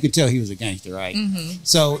dudes. Like, you could tell he was a gangster, right? Mm-hmm.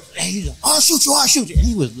 So he's like, I'll shoot you, I'll shoot you. And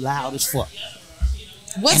he was loud as fuck.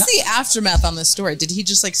 What's the aftermath on this story? Did he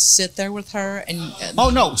just like sit there with her and Oh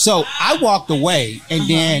no! So I walked away, and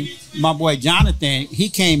then my boy Jonathan, he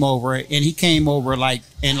came over like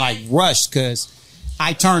rushed because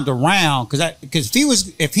I turned around because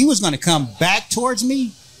if he was going to come back towards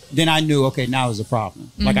me, then I knew now there's a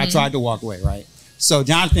problem. Like I tried to walk away, right? So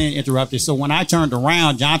Jonathan interrupted. So when I turned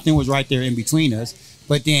around, Jonathan was right there in between us,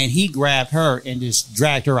 but then he grabbed her and just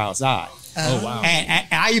dragged her outside. Oh wow! And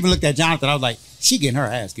I even looked at Jonathan. I was like, she getting her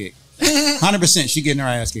ass kicked. 100%, she getting her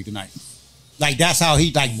ass kicked tonight. Like, that's how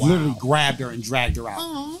he, literally grabbed her and dragged her out.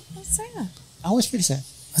 Oh, that's sad. I was pretty sad.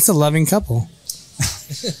 That's a loving couple.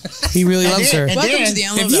 He really loves her. Welcome to the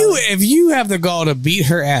Antelope If you have the gall to beat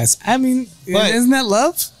her ass, I mean, isn't that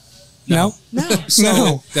love? No.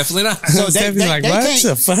 So, definitely not. So Stephanie's like, what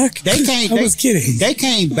the fuck? I was kidding. They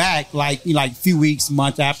came back like a few weeks,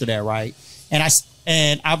 months after that, right?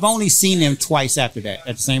 And I've only seen them twice after that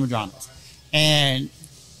at the same Madronos. And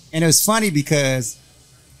it was funny because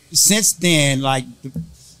since then,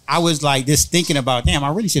 I was just thinking about, damn, I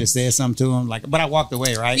really should have said something to him. But I walked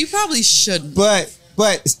away, right? You probably shouldn't.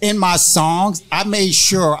 But in my songs, I made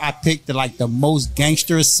sure I picked the most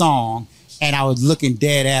gangster song, and I was looking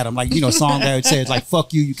dead at him, song that says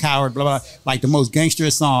 "fuck you, you coward," blah blah, the most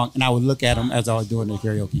gangster song, and I would look at him as I was doing the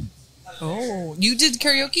karaoke. Oh, you did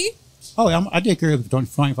karaoke? Oh, I did karaoke for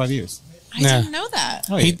 25 years. I didn't know that.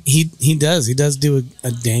 Oh, yeah. He does do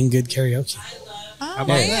a dang good karaoke. Oh,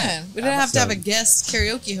 man. We didn't have to have a guest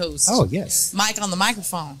karaoke host. Oh, yes. Mike on the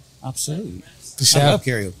microphone. Absolutely. Shout. I love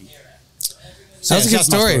karaoke. That was a good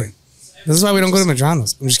story. This is why we don't go to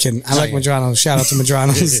Madronos. I'm just kidding. I like Madronos. Shout out to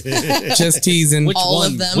Madronos. Just teasing.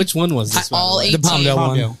 Of them. Which one was this? All 18. The Palmdale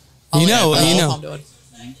one. Oh, You know. Palmdale.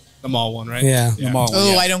 The mall one, right? Yeah. The mall one,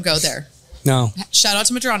 Oh, yeah. I don't go there. No. Shout out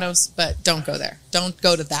to Madronos, but don't go there. Don't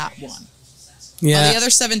go to that one. Yeah. The other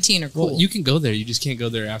 17 are cool. Well, you can go there. You just can't go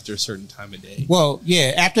there after a certain time of day. Well,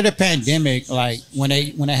 yeah. After the pandemic, when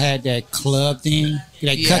they had that club thing,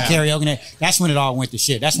 they cut karaoke. That's when it all went to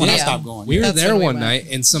shit. That's when I stopped going. We were That's there when we one went. night,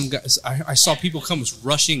 and some guys. I saw people come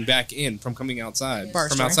rushing back in from coming outside, Bar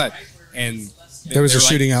from story. outside, and There was a they're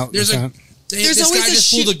shooting out. There's in front. There's this always guy a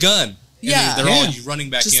just pulled a gun. And Yeah. they're all Yeah. running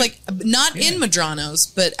back Just in. not in Madronos,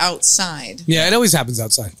 but outside. Yeah, it always happens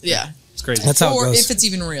outside. Yeah. It's crazy. That's how it Or goes. if it's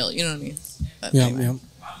even real, you know what I mean? But Yeah, anyway. yeah.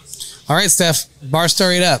 All right, Steph, bar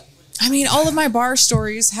story it up. I mean, all of my bar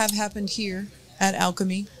stories have happened here at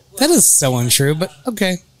Alchemy. That is so untrue, but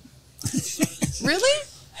okay. Really?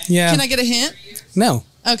 Yeah. Can I get a hint? No.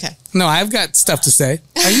 Okay. No, I've got stuff to say.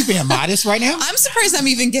 Are you being modest right now? I'm surprised I'm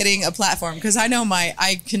even getting a platform because I know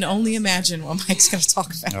I can only imagine what Mike's going to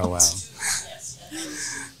talk about. Oh, wow.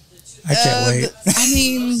 I can't wait. I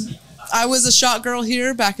mean, I was a shot girl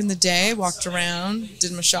here back in the day, walked around,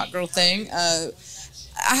 did my shot girl thing.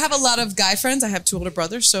 I have a lot of guy friends. I have 2 older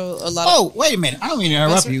brothers, so a lot of... Oh, wait a minute. I don't mean to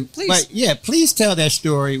interrupt sir. you. Please. But, yeah, please tell that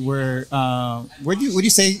story where would you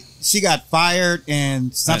say she got fired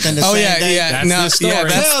and something the Oh same yeah, day? yeah, That's no, the story. yeah.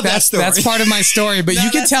 Tell that That's story. that's part of my story. But No,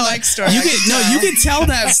 you can that's tell Mike's story. You I can can no, tell. you can tell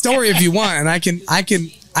that story if you want, and I can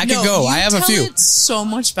No, go. I you have a tell few. it so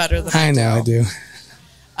much better than I know I tell. do.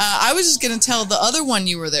 I was just going to tell the other one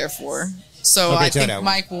you were there for. So Okay, I tell that think one.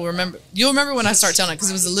 Mike will remember. You'll remember when I start telling it because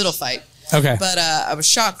it was a little fight. Okay. But I was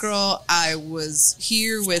shot girl. I was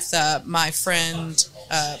here with my friend.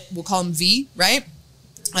 We'll call him V, right?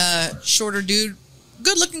 Shorter dude,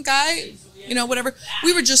 good looking guy. You know, whatever.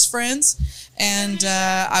 We were just friends, and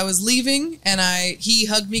I was leaving, and he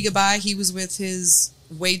hugged me goodbye. He was with his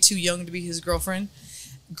way too young to be his girlfriend,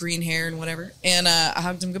 green hair and whatever. And I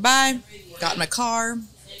hugged him goodbye. Got in my car.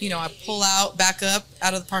 You know, I pull back up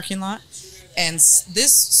out of the parking lot, And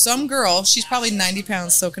some girl, she's probably 90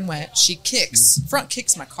 pounds soaking wet. She front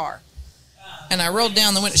kicks my car. And I rolled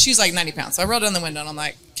down the window. She was like 90 pounds. So I rolled down the window and I'm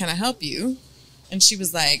like, can I help you? And she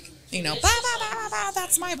was like, you know, blah, blah, blah, blah, blah,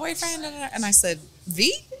 that's my boyfriend. And I said,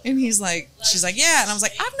 V? And she's like, yeah. And I was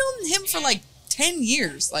like, I've known him for like 10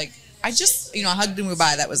 years. Like, I just, you know, I hugged him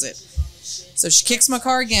goodbye. That was it. So she kicks my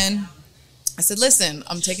car again. I said, listen,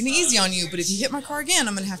 I'm taking it easy on you, but if you hit my car again,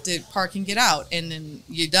 I'm going to have to park and get out, and then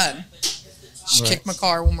you're done. She kicked my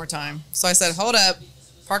car one more time. So I said, hold up,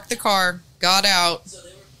 parked the car, got out,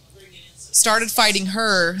 started fighting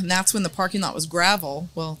her, and that's when the parking lot was gravel.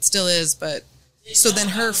 Well, it still is, but... So then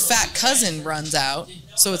her fat cousin runs out.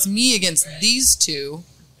 So it's me against these two.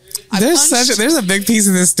 There's a big piece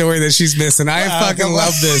of this story that she's missing. I fucking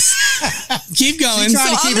love this. Keep going. She's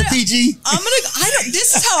trying to keep it PG.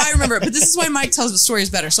 This is how I remember it, but this is why Mike tells the story is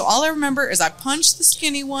better. So all I remember is I punched the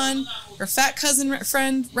skinny one. Her fat cousin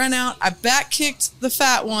friend ran out. I back kicked the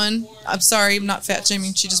fat one. I'm sorry, I'm not fat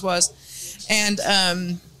shaming. She just was. And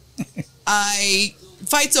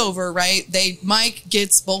fight's over, right? Mike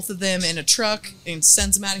gets both of them in a truck and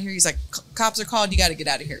sends them out of here. He's like, cops are called. You got to get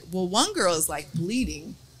out of here. Well, one girl is like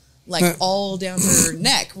bleeding. Like all down her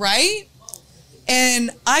neck, right?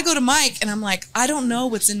 And I go to Mike and I'm like, I don't know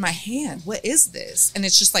what's in my hand. What is this? And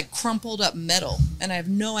it's just like crumpled up metal. And I have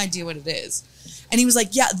no idea what it is. And he was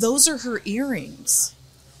like, yeah, those are her earrings.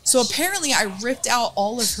 So apparently I ripped out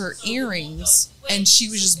all of her earrings and she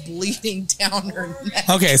was just bleeding down her neck.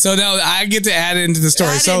 Okay, so now I get to add it into the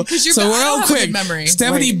story. So real quick,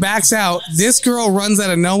 Stephanie backs out. This girl runs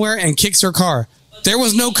out of nowhere and kicks her car. There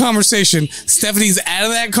was no conversation. Stephanie's out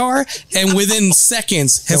of that car and within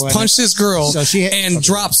seconds has punched this girl and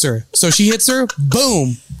drops her. So she hits her,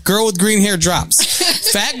 boom. Girl with green hair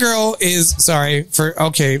drops. Fat girl is,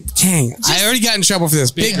 dang, I already got in trouble for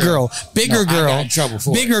this. Bigger girl,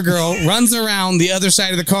 runs around the other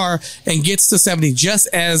side of the car and gets to Stephanie just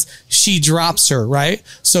as she drops her, right?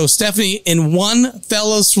 So Stephanie, in one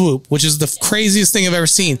fellow swoop, which is the craziest thing I've ever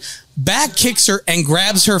seen, back kicks her and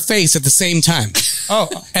grabs her face at the same time. Oh,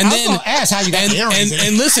 and I was gonna ask how you got the earrings.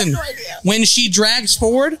 And listen, when she drags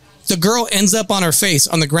forward, the girl ends up on her face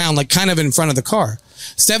on the ground, like kind of in front of the car.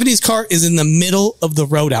 Stephanie's car is in the middle of the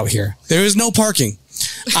road out here. There is no parking.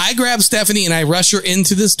 I grab Stephanie and I rush her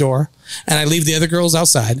into this door and I leave the other girls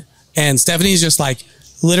outside. And Stephanie's just like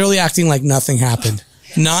literally acting like nothing happened.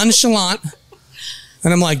 Nonchalant.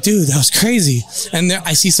 And I'm like, dude, that was crazy. And there,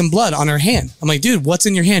 I see some blood on her hand. I'm like, dude, what's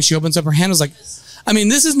in your hand? She opens up her hand. I was like, I mean,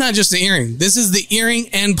 this is not just the earring. This is the earring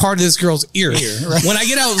and part of this girl's ear. Right? When I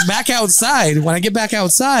get back outside,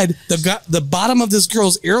 the bottom of this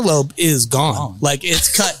girl's earlobe is gone. Like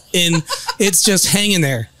it's cut in. It's just hanging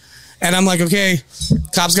there. And I'm like, okay,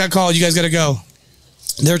 cops got called. You guys got to go.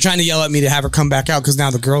 They're trying to yell at me to have her come back out because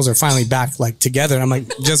now the girls are finally back like together. And I'm like,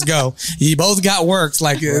 just go. You both got worked.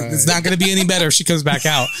 Like it's not going to be any better if she comes back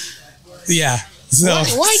out. Yeah. So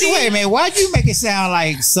wait a minute. Why'd you make it sound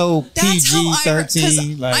like so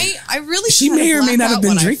PG-13? I really she may or may not have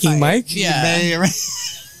been drinking, Mike. Yeah.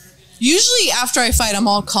 Usually after I fight, I'm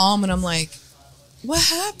all calm and I'm like, what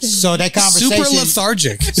happened? So that conversation, super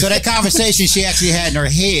lethargic. So that conversation she actually had in her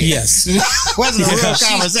head. Yes, wasn't a real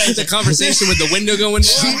conversation. The conversation with the window going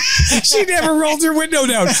down. She never rolled her window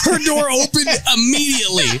down. Her door opened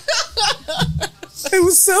immediately. It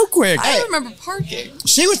was so quick. I remember parking.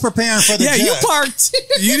 She was preparing for the judge. You parked.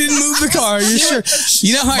 You didn't move the car. You're sure?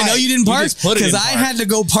 You know how I know you didn't park? Because I had to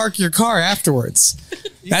go park your car afterwards.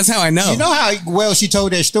 That's how I know. You know how well she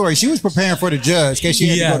told that story? She was preparing for the judge in case she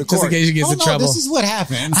had to go to court. Just in case she gets in trouble. This is what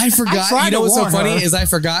happened. I forgot. You know what's so funny is I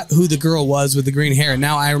forgot who the girl was with the green hair. And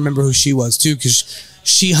now I remember who she was too because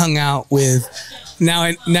she hung out with... Now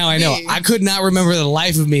I know. I could not remember the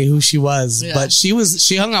life of me who she was. Yeah. But she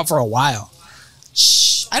hung out for a while.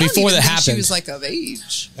 I don't before that happened. She was like of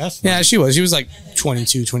age. Yeah, she was. She was like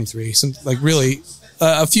 22, 23. Some like really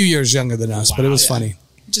a few years younger than us, but it was funny.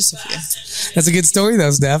 Just a few. That's a good story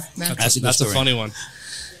though, Steph. That's a funny one.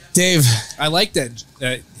 Dave. I like that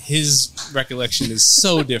his recollection is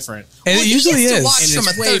so different. And it usually is. And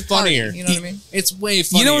it's way funnier. You know what I mean? It's way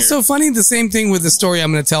funnier. You know what's so funny? The same thing with the story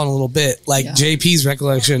I'm going to tell in a little bit. Like JP's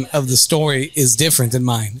recollection of the story is different than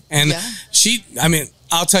mine. And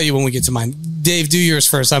I'll tell you when we get to mine. Dave, do yours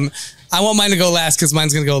first. I want mine to go last because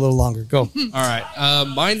mine's going to go a little longer. Go. All right.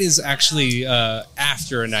 Mine is actually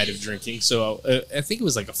after a night of drinking. So I think it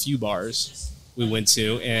was like a few bars we went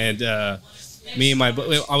to. And me and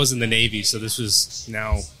I was in the Navy. So this was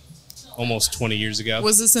now almost 20 years ago.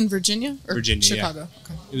 Was this in Virginia? Or Virginia, Chicago? Yeah.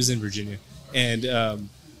 Okay. It was in Virginia. And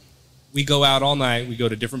we go out all night. We go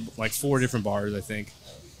to 4 different bars, I think.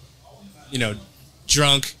 You know,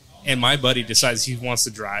 drunk. and my buddy decides he wants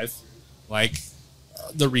to drive, like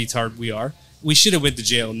the retard we are. We should have went to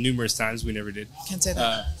jail numerous times. We never did. Can't say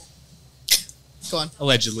that. Go on.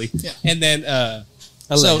 Allegedly. Yeah. And then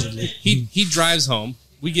Allegedly. so he drives home.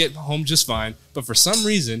 We get home just fine, but for some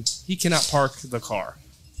reason he cannot park the car.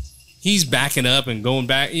 He's backing up and going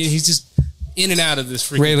back. He's just in and out of this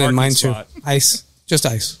freaking Raylan, parking mine spot. too. Ice. Just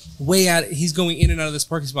ice. Way out. He's going in and out of this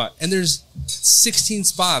parking spot, and there's 16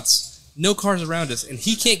 spots, no cars around us, and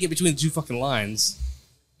he can't get between the two fucking lines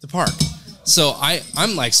to park. So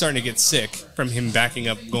I'm like starting to get sick from him backing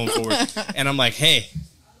up, going forward, and I'm like, hey,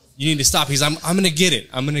 you need to stop. I'm gonna get it.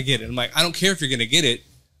 I'm gonna get it. I'm like, I don't care if you're gonna get it.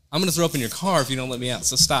 I'm gonna throw up in your car if you don't let me out.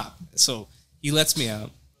 So stop. So he lets me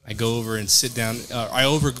out. I go over and sit down.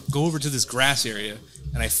 Go over to this grass area,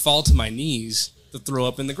 and I fall to my knees to throw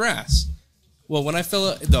up in the grass. Well, when I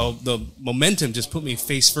fell, the momentum just put me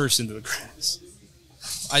face first into the grass.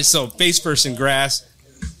 So face first in grass,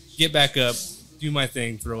 get back up, do my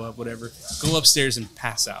thing, throw up, whatever, go upstairs and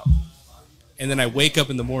pass out. And then I wake up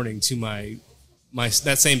in the morning to my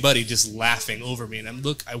that same buddy just laughing over me,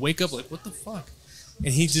 and I wake up like, what the fuck?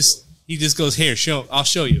 And he just goes, here, I'll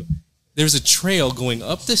show you. There's a trail going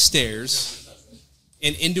up the stairs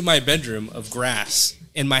and into my bedroom of grass,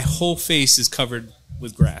 and my whole face is covered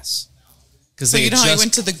with grass. So you know how he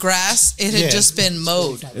went to the grass? It had just been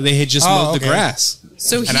mowed. They had just mowed the grass.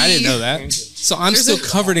 So and I didn't know that. So I'm still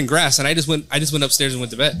covered in grass, and I just went upstairs and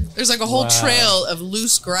went to bed. There's like a whole trail of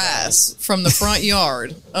loose grass from the front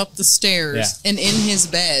yard up the stairs and in his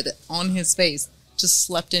bed on his face. Just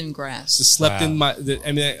slept in grass. Just slept in my.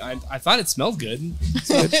 I thought it smelled good.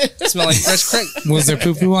 It smelled like fresh crack. Was there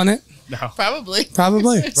poo poo on it? No, Probably.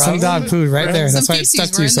 Some dog poo right there. That's why it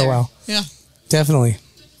stuck to you so well. Yeah. Definitely.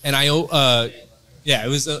 And it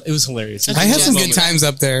was hilarious. I had some good times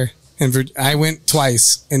up there, and I went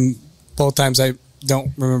twice, and both times I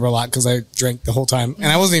don't remember a lot because I drank the whole time, and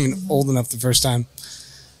I wasn't even old enough the first time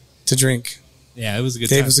to drink. Yeah, it was a good.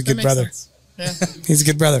 Dave was a good brother. Yeah. He's a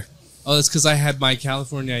good brother. Oh, that's because I had my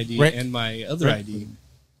California ID and my other ID,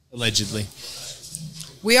 allegedly.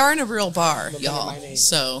 We are in a real bar, y'all.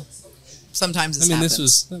 So sometimes this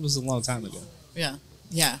happens. that was a long time ago. Yeah.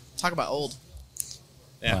 Yeah. Talk about old.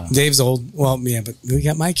 Yeah. Dave's old. Well, yeah, but we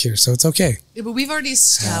got Mike here, so it's okay. Yeah, but we've already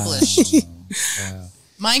established.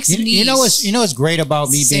 Mike's niece. You know what's great about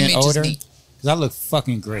me Same being age as older? me. Because I look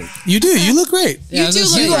fucking great. You do. You look great. You do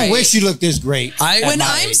look You great. don't wish you looked this great. When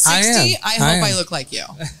I'm 60, I hope I look like you.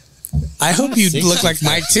 I hope you look like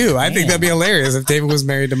Mike too. I think that'd be hilarious if David was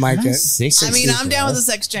married to Mike. I mean, I'm down with the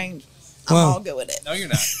sex change. I'm all good with it. No, you're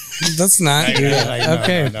not. Let's not do that.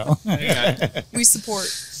 Okay. No, you're not. We support.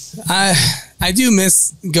 I do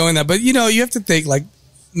miss going that, but you have to think like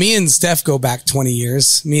me and Steph go back 20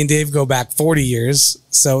 years. Me and Dave go back 40 years.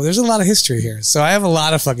 So there's a lot of history here. So I have a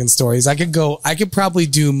lot of fucking stories. I could probably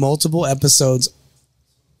do multiple episodes,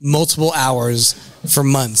 multiple hours for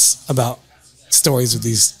months about stories with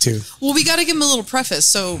these two. Well, we got to give him a little preface.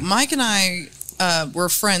 So Mike and I were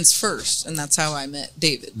friends first, and that's how I met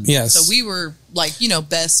David. Yes. So we were like,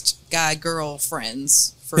 best guy girl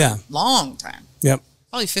friends for a long time. Yep.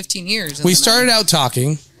 Probably 15 years. We started out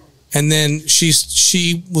talking, and then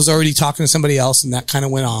she was already talking to somebody else, and that kind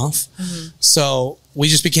of went off. Mm-hmm. So we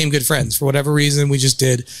just became good friends for whatever reason. We just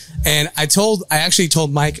did. And I actually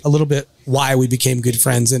told Mike a little bit why we became good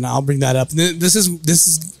friends, and I'll bring that up. This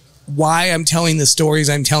is why I'm telling the stories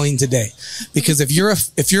I'm telling today, because if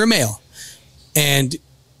you're a male and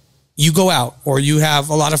you go out or you have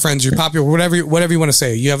a lot of friends, you're popular, whatever you want to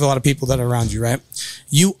say, you have a lot of people that are around you, right?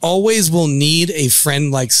 You always will need a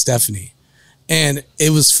friend like Stephanie. And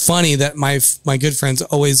it was funny that my good friends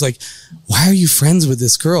always like, why are you friends with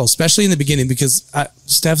this girl? Especially in the beginning, because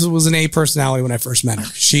Steph was an A personality when I first met her.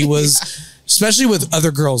 She was, especially with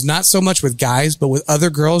other girls, not so much with guys, but with other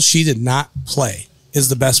girls, she did not play. Is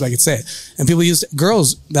the best way I could say it. And people used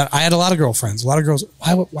girls that I had a lot of girlfriends. A lot of girls,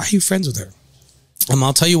 why are you friends with her?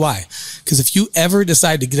 I'll tell you why. Because if you ever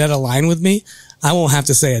decide to get out of line with me, I won't have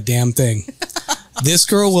to say a damn thing. This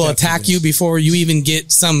girl will attack you before you even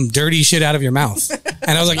get some dirty shit out of your mouth.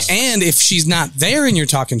 And I was like, and if she's not there and you're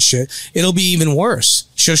talking shit, it'll be even worse.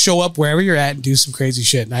 She'll show up wherever you're at and do some crazy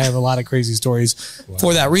shit. And I have a lot of crazy stories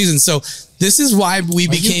for that reason. So this is why we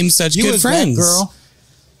became such good friends. That girl.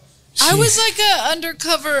 I was like a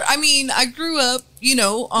undercover. I mean, I grew up,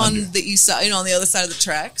 on the east side, on the other side of the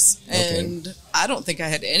tracks, and I don't think I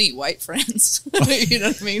had any white friends. You know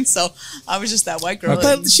what I mean? So I was just that white girl.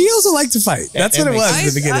 But she also liked to fight. That's what it was in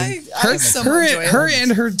the beginning. Her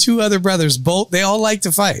and her two other brothers, they all like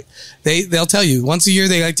to fight. They'll tell you once a year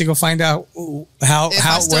they like to go find out where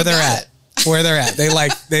they're at. They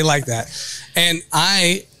like that. And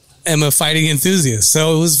am a fighting enthusiast,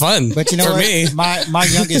 so it was fun. But you know for what? me. My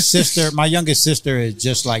youngest sister is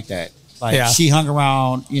just like that. Like Yeah. she hung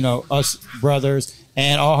around, us brothers,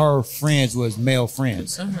 and all her friends was male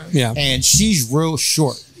friends. Yeah. And she's real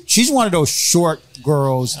short. She's one of those short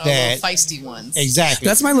girls that feisty ones. exactly.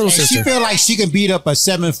 That's my little And sister. She feel like she can beat up a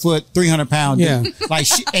 7 foot, 300-pound dude. Yeah. Like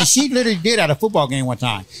she literally did at a football game one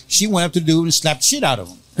time. She went up to the dude and slapped the shit out of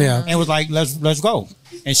him. Yeah. And was like, let's go.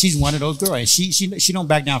 And she's one of those girls. And she don't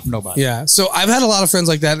back down from nobody. Yeah. So I've had a lot of friends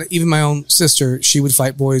like that. Even my own sister, she would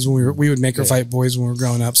fight boys when we would make her fight boys when we were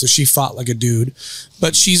growing up. So she fought like a dude,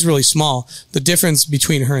 but she's really small. The difference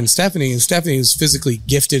between her and Stephanie is physically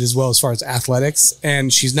gifted as well as far as athletics,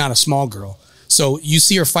 and she's not a small girl. So you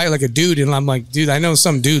see her fight like a dude, and I'm like, dude, I know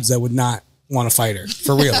some dudes that would not want to fight her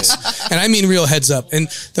for reals. And I mean real heads up. And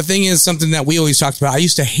the thing is something that we always talked about. I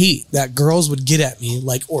used to hate that girls would get at me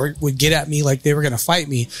like they were going to fight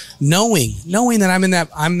me, knowing that I'm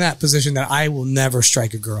in that position that I will never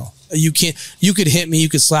strike a girl. You could hit me, you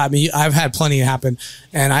could slap me. I've had plenty happen,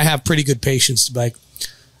 and I have pretty good patience to be like,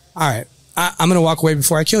 all right, I'm going to walk away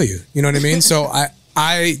before I kill you. You know what I mean? So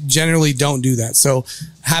I generally don't do that. So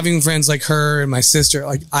having friends like her and my sister,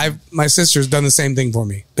 my sister's done the same thing for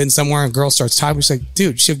me. Been somewhere and a girl starts talking, she's like,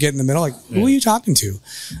 dude, she'll get in the middle. Like, who are you talking to?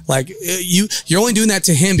 Like, you're only doing that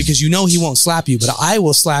to him because you know he won't slap you, but I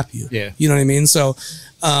will slap you. Yeah. You know what I mean? So,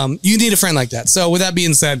 you need a friend like that. So with that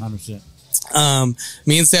being said, 100%.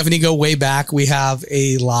 me and Stephanie go way back. We have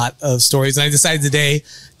a lot of stories, and I decided today,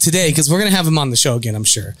 because we're going to have him on the show again, I'm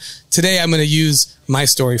sure. Today, I'm going to use my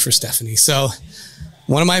story for Stephanie. So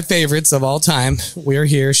one of my favorites of all time, we're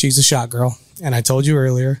here. She's a shot girl. And I told you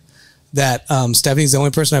earlier that Stephanie's the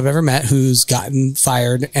only person I've ever met who's gotten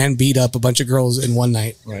fired and beat up a bunch of girls in one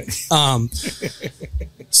night. Right.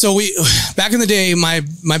 So back in the day, my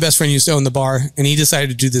best friend used to own the bar, and he decided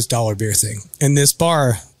to do this dollar beer thing. And this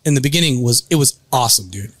bar in the beginning was awesome,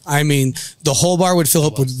 dude. I mean, the whole bar would fill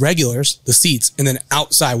up with regulars, the seats, and then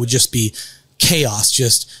outside would just be chaos,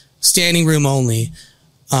 just standing room only.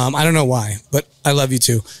 I don't know why, but I love you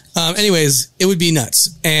too. Anyways, it would be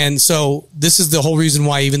nuts. And so this is the whole reason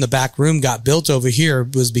why even the back room got built over here,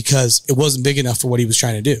 was because it wasn't big enough for what he was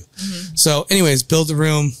trying to do. Mm-hmm. So anyways, build the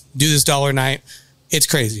room, do this dollar night. It's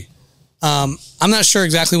crazy. I'm not sure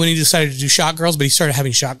exactly when he decided to do shot girls, but he started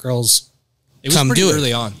having shot girls come do it.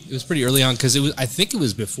 Early on. It was pretty early on because I think it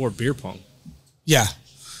was before beer pong. Yeah.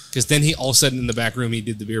 Because then he all of a sudden in the back room, he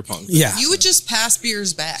did the beer pong. Yeah. You would just pass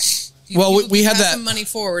beers back. We had that money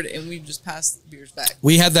forward, and we just passed beers back.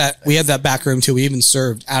 We had that back room too. We even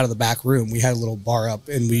served out of the back room. We had a little bar up,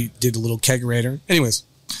 and we did a little kegerator. Anyways,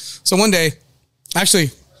 so one day,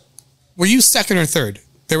 actually, were you second or third?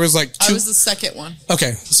 There was like two. I was the second one.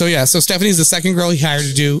 Okay, so yeah, so Stephanie's the second girl he hired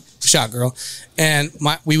to do shot girl, and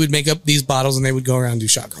we would make up these bottles, and they would go around and do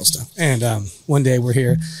shot girl stuff. And one day we're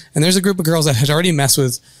here, and there's a group of girls that had already messed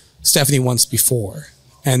with Stephanie once before,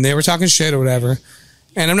 and they were talking shit or whatever.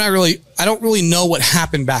 And I don't really know what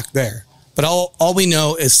happened back there, but all we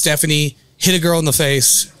know is Stephanie hit a girl in the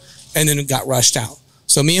face and then it got rushed out.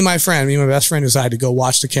 So me and my best friend decided to go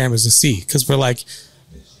watch the cameras to see, because we're like,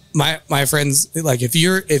 my friends, like, if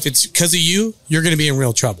it's because of you, you're going to be in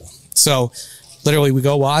real trouble. So literally we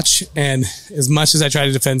go watch, and as much as I try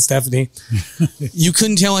to defend Stephanie, you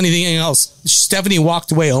couldn't tell anything else. Stephanie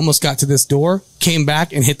walked away, almost got to this door, came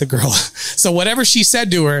back and hit the girl. So whatever she said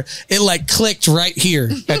to her, it like clicked right here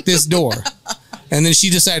at this door. And then she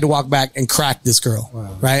decided to walk back and crack this girl.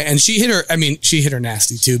 Wow. Right. And she hit her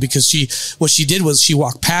nasty too, because what she did was she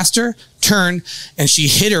walked past her, turned, and she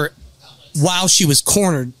hit her while she was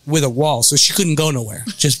cornered with a wall. So she couldn't go nowhere.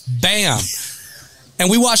 Just bam. And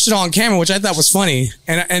we watched it all on camera, which I thought was funny.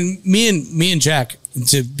 And me and Jack,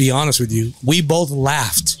 to be honest with you, we both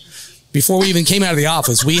laughed before we even came out of the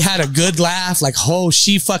office. We had a good laugh, like, oh,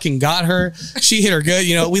 she fucking got her. She hit her good.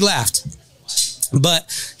 We laughed.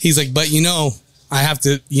 But he's like, but I have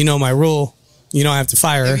to, my rule, I have to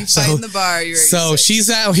fire her. If you fight in the bar, you're so she's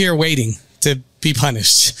out here waiting to be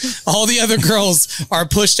punished. All the other girls are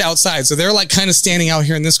pushed outside. So they're like kind of standing out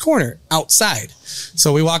here in this corner outside.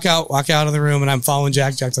 So we walk out of the room, and I'm following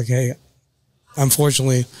Jack. Jack's like, hey,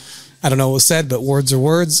 unfortunately, I don't know what was said, but words are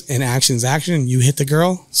words and action is action. You hit the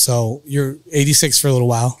girl, so you're 86 for a little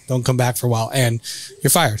while. Don't come back for a while, and you're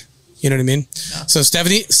fired. You know what I mean? Yeah. So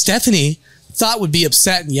Stephanie thought would be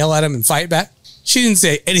upset and yell at him and fight back. She didn't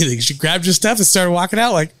say anything. She grabbed her stuff and started walking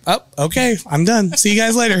out like, oh, okay, I'm done. See you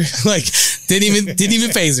guys later. Like, didn't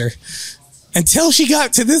even faze her until she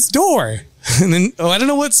got to this door. And then, I don't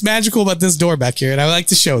know what's magical about this door back here. And I like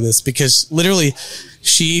to show this because literally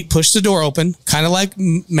she pushed the door open, kind of like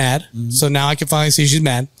mad. Mm-hmm. So now I can finally see she's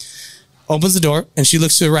mad. opens the door, and she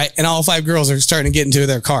looks to the right, and all 5 girls are starting to get into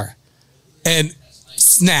their car. And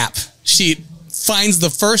snap, she finds the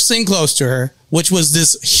first thing close to her, which was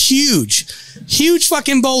this huge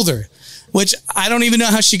fucking boulder, which I don't even know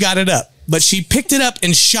how she got it up, but she picked it up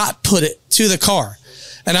and shot put it to the car.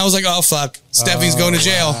 And I was like, oh fuck, Steffi's going to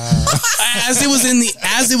jail. Wow. As it was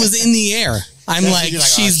in the air, I'm like,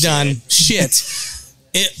 she's done. Shit.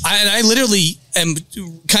 I literally am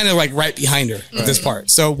kind of like right behind her at this part.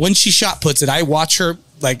 So when she shot puts it, I watch her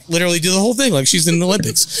like literally do the whole thing like she's in the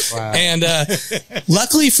Olympics. Wow. And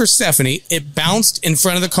luckily for Stephanie, it bounced in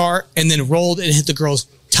front of the car and then rolled and hit the girl's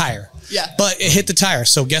tire. Yeah. But it hit the tire.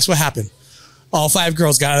 So guess what happened? All 5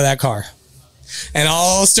 girls got out of that car and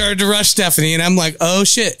all started to rush Stephanie. And I'm like, oh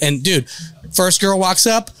shit. And dude, first girl walks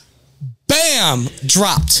up, bam,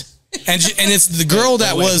 dropped. And it's the girl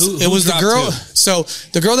that it was the girl. So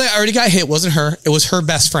the girl that already got hit wasn't her. It was her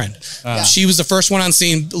best friend. She was the first one on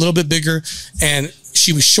scene, a little bit bigger, and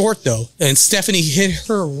she was short though. And Stephanie hit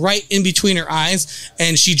her right in between her eyes,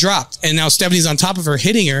 and she dropped. And now Stephanie's on top of her,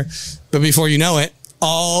 hitting her. But before you know it,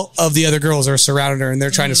 all of the other girls are surrounding her, and they're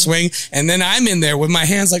trying to swing. And then I'm in there with my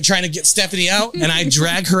hands like trying to get Stephanie out, and I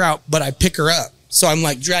drag her out, but I pick her up. So I'm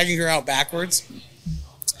like dragging her out backwards.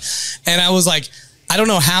 And I was like, I don't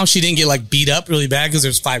know how she didn't get like beat up really bad because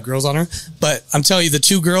there's 5 girls on her. But I'm telling you, the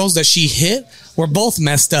 2 girls that she hit were both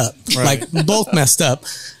messed up. Right. Like both messed up.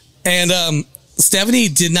 And Stephanie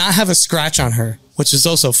did not have a scratch on her, which is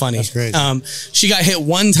also funny. That's great. She got hit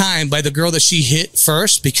one time by the girl that she hit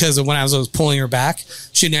first because of when I was pulling her back.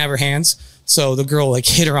 She didn't have her hands. So the girl like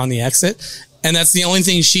hit her on the exit. And that's the only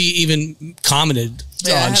thing she even commented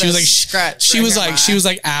on. She was like, she was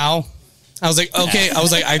like, ow. I was like, okay. I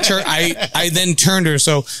was like, I then turned her.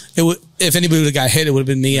 So if anybody would have got hit, it would have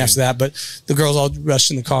been me after that. But the girls all rushed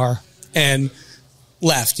in the car and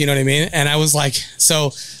left. You know what I mean? And I was like, so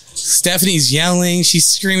Stephanie's yelling. She's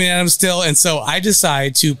screaming at him still. And so I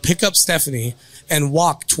decide to pick up Stephanie and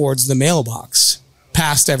walk towards the mailbox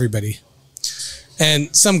past everybody.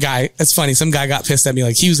 And some guy, it's funny, some guy got pissed at me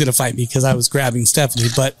like he was going to fight me because I was grabbing Stephanie.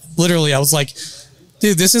 But literally I was like,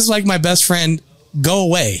 dude, this is like my best friend. Go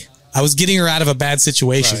away. I was getting her out of a bad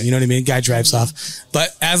situation. Right. You know what I mean? Guy drives off.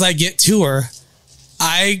 But as I get to her,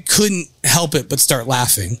 I couldn't help it but start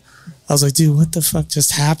laughing. I was like, dude, what the fuck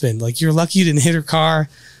just happened? Like, you're lucky you didn't hit her car,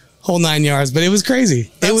 whole 9 yards. But it was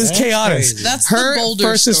crazy. It was chaotic. Crazy. That's her the boulder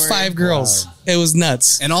versus story. 5 girls. Wow. It was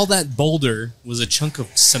nuts. And all that boulder was a chunk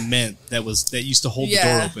of cement that used to hold the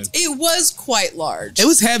door open. It was quite large. It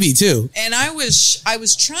was heavy too. And I was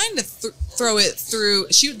trying to throw it through.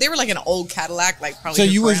 They were like an old Cadillac, like probably. So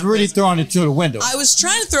you was really throwing it through the window. I was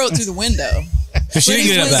trying to throw it through the window. She didn't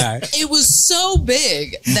get it back. It was so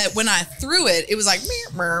big that when I threw it, it was like,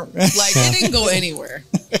 like it didn't go anywhere.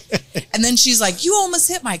 And then she's like, you almost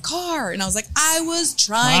hit my car. And I was like, I was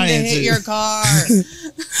trying to hit your car.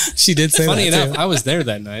 She did say Funny that enough, I was there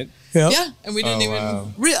that night. Yep. Yeah. And we didn't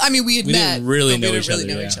I mean, we had met. Didn't really but know we each didn't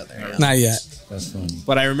really other. know each other. Yeah. Not yet. That's funny.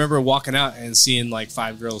 But I remember walking out and seeing like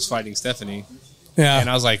 5 girls fighting Stephanie. Yeah. And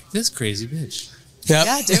I was like, this crazy bitch. Yep.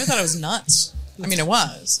 Yeah, David thought it was nuts. I mean, it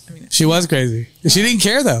was. She was crazy. She didn't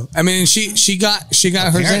care though. I mean, she got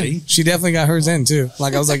hers in. She definitely got hers in too.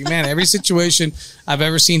 Like I was like, man, every situation I've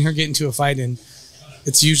ever seen her get into a fight in,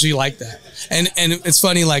 it's usually like that. And it's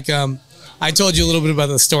funny. Like I told you a little bit about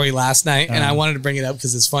the story last night, and I wanted to bring it up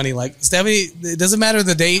because it's funny. Like Stephanie, it doesn't matter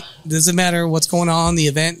the date, doesn't matter what's going on, the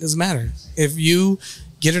event doesn't matter. If you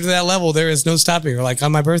get her to that level, there is no stopping her. Like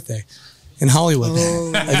on my birthday in Hollywood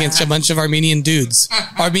against a bunch of Armenian dudes.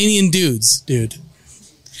 Dude.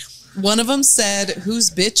 One of them said, whose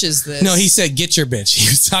bitch is this? No, he said, get your bitch. He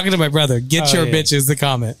was talking to my brother. Get your bitch is the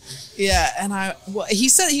comment. Yeah, and he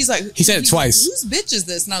said it twice. Whose bitch is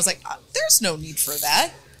this? And I was like, there's no need for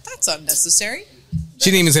that. That's unnecessary. She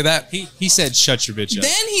didn't even say that. He said, shut your bitch up.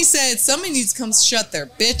 Then he said, somebody needs to come shut their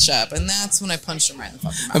bitch up. And that's when I punched him right in the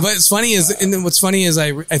fucking mouth. But it's funny and what's funny is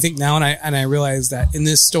I think now and I realize that in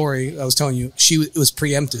this story I was telling you, it was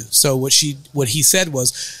preemptive. So what he said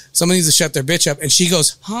was, somebody needs to shut their bitch up. And she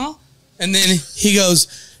goes, huh? And then he goes,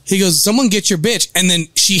 someone get your bitch. And then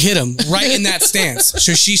she hit him right in that stance.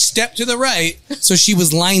 So she stepped to the right. So she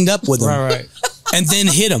was lined up with him. Right. And then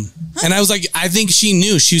hit him. And I was like, I think she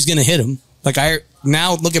knew she was going to hit him. Like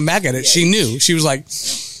now looking back at it, she knew. She was like,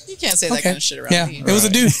 you can't say that kind of shit around me. It was a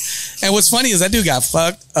dude. And what's funny is that dude got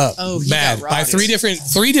fucked up bad by three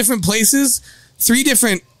different places, 3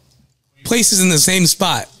 different places in the same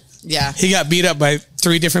spot. Yeah. He got beat up by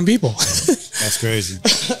 3 different people. That's crazy.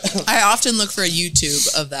 I often look for a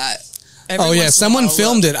YouTube of that. Someone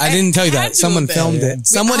filmed it. I didn't tell you that. Someone filmed it.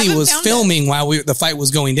 Somebody was filming while the fight was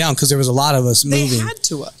going down because there was a lot of us moving. They had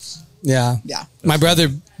to. Yeah. Yeah. My brother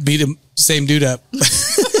beat him, same dude up.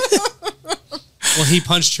 Well, he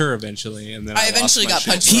punched her eventually, and then I lost eventually my got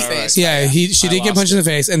shit. punched in the face. Yeah, she did get lost punched in the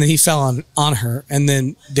face, and then he fell on her, and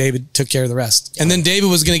then David took care of the rest. And then David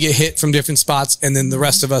was going to get hit from different spots, and then the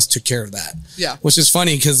rest of us took care of that. Yeah. Which is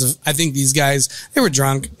funny because I think these guys, they were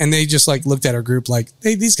drunk, and they just like looked at our group like,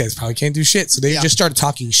 hey, these guys probably can't do shit. So they just started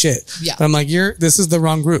talking shit. Yeah. But I'm like, this is the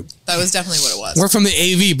wrong group. That was definitely what it was. We're from the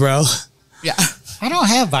AV, bro. Yeah. I don't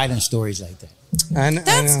have violent stories like that. I know.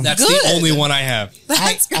 That's Good. the only one I have.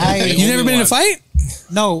 That's good. You never been in a one. fight?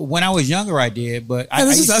 No, when I was younger, I did, but Yeah,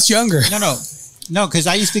 this is us younger. No, because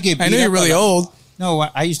I used to get beat I know up you're a really lot. old. No,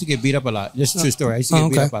 I used to get beat up a lot. This is a true story. I used to get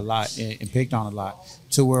beat okay. up a lot and picked on a lot,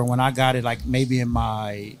 to where when I got it, like maybe in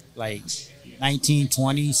my like 19,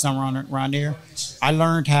 20, somewhere around there, I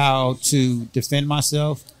learned how to defend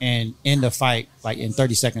myself and end a fight like in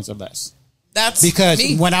 30 seconds or less. That's Because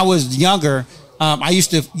me. when I was younger, I used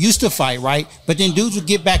to fight, right? But then dudes would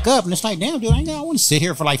get back up, and it's like, damn, dude, I want to sit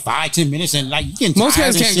here for like 5-10 minutes, and like you getting Most tired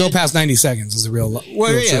guys and can't shit. go past 90 seconds is the real Well,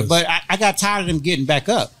 real yeah, truth. but I got tired of them getting back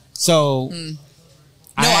up, so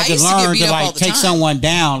I No, I had to used to get learn beat to up all like the take time. someone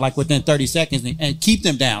down like within 30 seconds and keep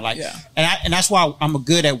them down, like, Yeah. and that's why I'm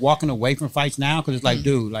good at walking away from fights now, because it's like,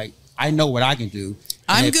 dude, like I know what I can do.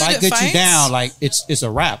 And I'm if good I at get fights. you down, like it's a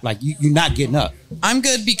wrap. Like you're not getting up. I'm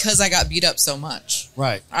good because I got beat up so much.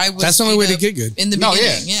 Right. I was That's the only beat way to up get good. in the No,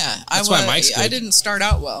 beginning. Yeah, That's why Mike's I good. didn't start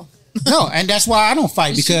out well. No, and that's why I don't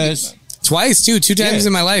fight, because Twice, too. 2 times Yeah.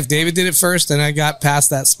 in my life. David did it first, and I got past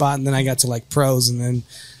that spot, and then I got to like pros, and then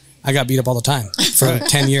I got beat up all the time for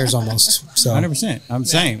 10 years almost. So 100%. I'm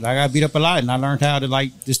saying, like, I got beat up a lot, and I learned how to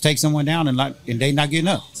like just take someone down and they not getting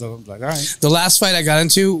up. So I'm like, all right. the last fight I got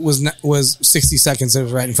into was 60 seconds. It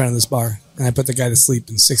was right in front of this bar, and I put the guy to sleep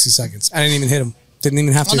in 60 seconds. I didn't even hit him. Didn't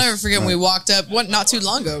even have I'll to. never forget when we walked up not too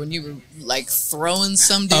long ago when you were like throwing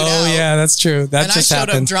some dude Oh out. yeah, that's true. That And I just showed up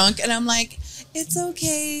happened. drunk and I'm like, it's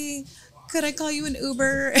okay. Could I call you an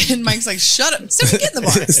Uber? And Mike's like, shut up. Stephanie, get in the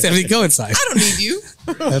bar. Stephanie, go inside. I don't need you.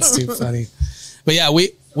 That's too funny. But yeah,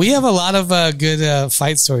 we have a lot of good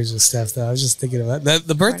fight stories with Steph, though. I was just thinking about it.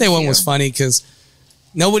 The birthday one was funny because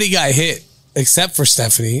nobody got hit except for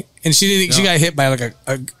Stephanie, and she didn't. She got hit by like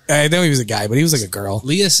I know he was a guy, but he was like a girl.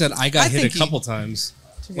 Leah said I got I hit think a couple times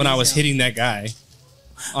when I was down. hitting that guy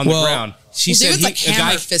on Well, the ground. She Well, said David's, like,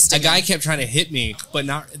 hammer fisting a guy him. kept trying to hit me, but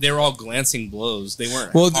not. They were all glancing blows. They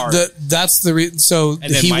weren't Well, hard. that's the reason. So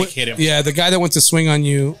And then he Mike went- hit him. Yeah, the guy that went to swing on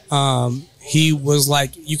you, he was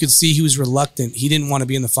like, you could see he was reluctant. He didn't want to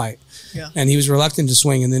be in the fight, Yeah. and he was reluctant to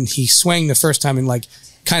swing. And then he swung the first time and like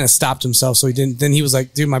kind of stopped himself, so he didn't. Then he was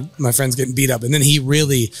like, dude, my friend's getting beat up, and then he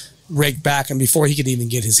really raked back. And before he could even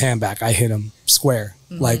get his hand back, I hit him square,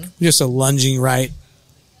 like just a lunging right.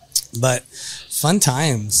 But fun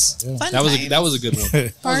times. Fun that was times. that was a good one.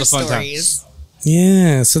 That Bar was a fun time. stories.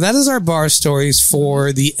 Yeah, so that is our bar stories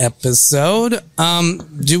for the episode.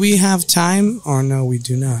 Do we have time or no, we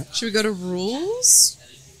do not? Should we go to rules?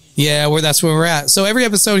 Yeah, that's where we're at. So every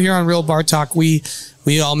episode here on Real Bar Talk, we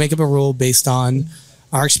all make up a rule based on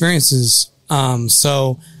our experiences.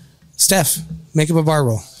 So Steph, make up a bar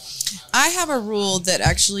rule. I have a rule that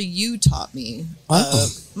actually you taught me. Oh.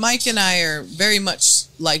 Mike and I are very much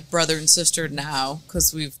like brother and sister now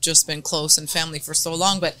because we've just been close and family for so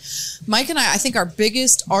long. But Mike and I think our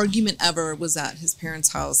biggest argument ever was at his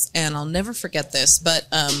parents' house. And I'll never forget this. But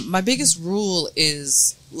my biggest rule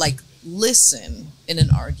is like listen in an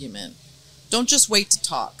argument. Don't just wait to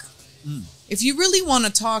talk. If you really want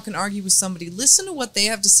to talk and argue with somebody, listen to what they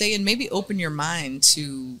have to say and maybe open your mind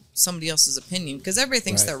to somebody else's opinion because everybody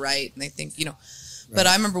thinks they're right and they think, But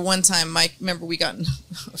I remember one time, Mike, we got in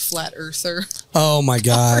a flat earther Oh my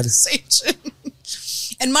God. conversation.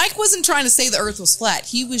 And Mike wasn't trying to say the earth was flat.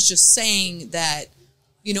 He was just saying that,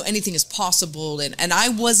 anything is possible. And I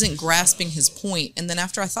wasn't grasping his point. And then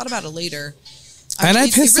after I thought about it later. And I it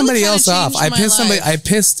pissed really somebody kinda else off. changed I my pissed somebody. life. I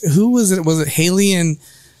pissed. Who was it? Was it Haley and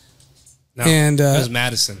No, And, it was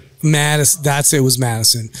Madison. Madison? It was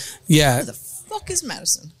Madison. Yeah, Who the fuck is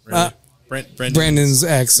Madison? Really. Brandon's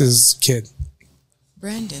ex's kid,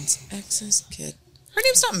 Brandon's ex's kid. Her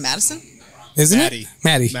name's not Madison. isn't Maddie. it?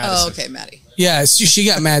 Maddie. Madison. Oh, okay, Maddie. Yeah, she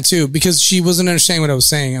got mad too because she wasn't understanding what I was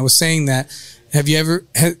saying. I was saying that.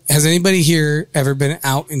 Has anybody here ever been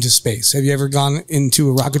out into space? Have you ever gone into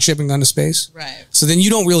a rocket ship and gone to space? Right. So then you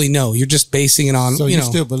don't really know. You're just basing it on, So you you know.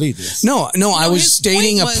 still believe this? No, I was his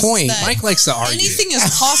stating a was point. that Mike likes to argue. Anything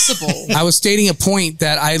is possible. I was stating a point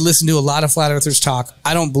that I listened to a lot of flat earthers talk.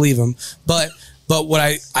 I don't believe them, but what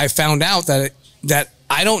I found out that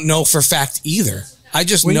I don't know for fact either. I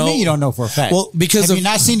just What do know. you mean you don't know for a fact? Well, because have you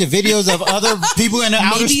not seen the videos of other people in the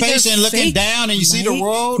outer Maybe space they're and looking fake, down and you see the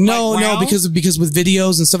world? No, like, no, round? because with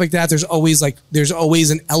videos and stuff like that, there's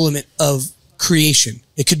always an element of creation.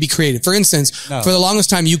 It could be created. For instance, No. for the longest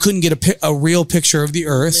time, you couldn't get a real picture of the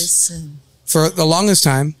Earth. Listen. For the longest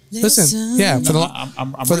time, listen, yeah. For No, the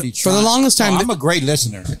I'm for really the- for the trying. longest time- No, I'm a great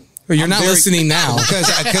listener. you're I'm not very- listening now.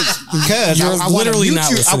 Because You're I wanna literally mute not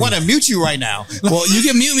you. I listening. want to mute you right now. Well, you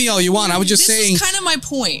can mute me all you want. I was just This saying is kind of my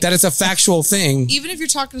point. that it's a factual thing. Even if you're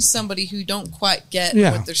talking to somebody who don't quite get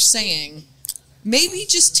Yeah. what they're saying, maybe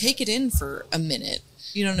just take it in for a minute.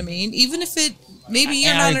 You know what I mean? Even if it maybe you're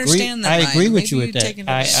And not I agree- understanding them I right. agree with Maybe you with you're that. taking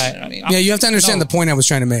it in, you know what I mean? Yeah, you have to understand No. the point I was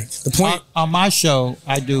trying to make. The point. On my show,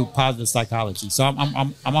 I do positive psychology, so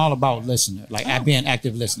I'm all about listener, like being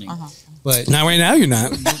active listening. But Not right now. You're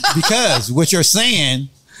not. because what you're saying,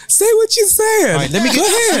 Say what you're saying. all right, let me Go get.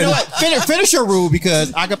 ahead. You know what? Finish your rule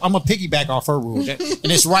because I'm gonna piggyback off her rule, and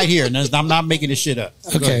it's right here, and I'm not making this shit up.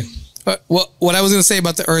 Go Okay. ahead. Well, what I was going to say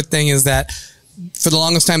about the Earth thing is that for the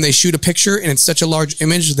longest time they shoot a picture and it's such a large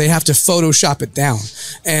image they have to Photoshop it down,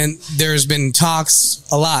 and there's been talks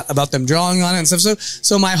a lot about them drawing on it and stuff.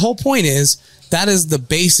 So my whole point is that is the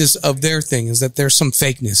basis of their thing, is that there's some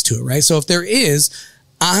fakeness to it, right? So if there is,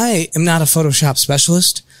 I am not a Photoshop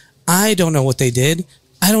specialist. I don't know what they did.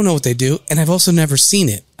 I don't know what they do, and I've also never seen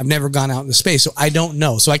it. I've never gone out into space, so I don't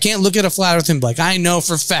know. So I can't look at a flat Earth and be like, I know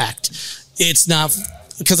for fact it's not,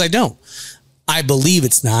 because I don't. I believe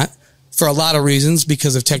it's not for a lot of reasons,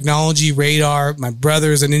 because of technology, radar. My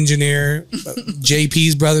brother's an engineer.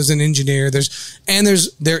 JP's brother's an engineer.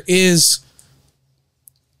 There is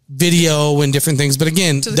video and different things, but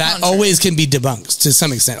again, To the that contrary. always can be debunked to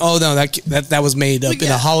some extent. Oh no, that was made up Well, in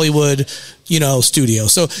yeah. a Hollywood, studio.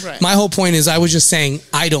 So Right. my whole point is, I was just saying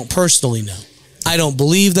I don't personally know. I don't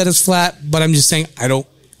believe that it's flat, but I'm just saying I don't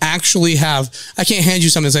actually have. I can't hand you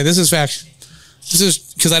something and say this is fact. This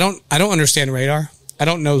is because I don't understand radar. I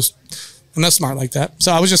don't know. I'm not smart like that.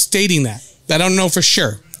 So I was just stating that I don't know for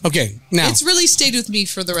sure. Okay, now It's really stayed with me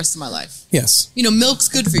for the rest of my life. yes. Milk's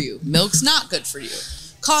good for you. Milk's not good for you.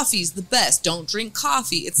 Coffee's the best. Don't drink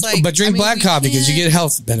coffee. It's like, But drink black we coffee because you can't- get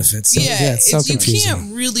health benefits. So, yeah, it's so you confusing.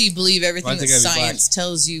 can't really believe everything Why do that they gotta be science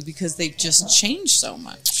tells you because they've just changed so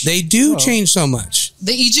much. They do change so much.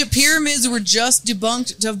 The Egypt pyramids were just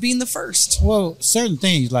debunked of being the first. Well, certain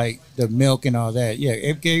things like the milk and all that, yeah,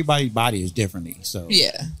 everybody's body is differently. So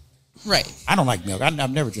Yeah, right. I don't like milk. I've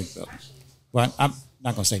never drank milk. Well, I'm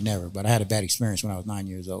not gonna say never, but I had a bad experience when I was 9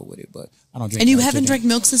 years old with it. But I don't drink. And you milk haven't today. drank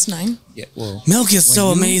milk since 9? Yeah, well, Milk is when so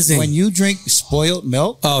you- amazing. When you drink spoiled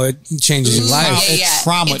milk, Oh, it changes your Ooh, life. It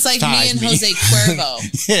It's like me traumatized and me. Jose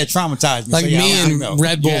Cuervo. yeah, it traumatized me. Like So, yeah, I me don't drink and milk.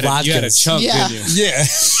 Red Bull You had a vodka. chunk, Yeah. didn't you? Yeah.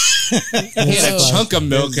 You had a chunk of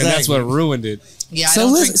milk, and that's what Exactly. ruined it. Yeah, I So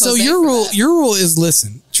don't listen. drink So Jose your for rule, that. your rule is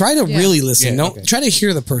listen. Try to Yeah. really listen. Yeah, Don't okay. try to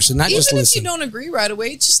hear the person, not Even just if you listen. don't agree right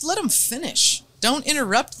away, just let them finish. Don't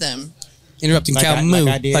interrupt them. Interrupting Like cow I- moo,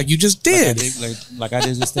 like I did. like you just did. Like I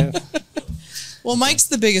did just there. Well, Mike's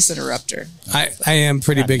the biggest interrupter, I am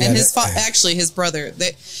pretty big and at his it. actually his brother.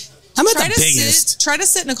 They I'm not try the to biggest. try to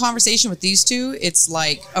sit in a conversation with these two. It's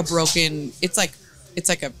like a broken. It's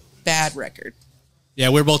like a bad record. Yeah,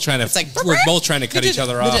 we're both trying to. It's like we're both trying to cut each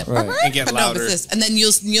other off Right. and get But no, louder. but this, and then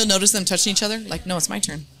you'll notice them touching each other. Like, no, it's my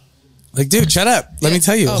turn. Like, dude, shut up. Let me Yeah.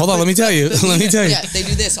 tell you. Oh, Hold on. but- Let me tell you. but- Let me tell you. Yeah, they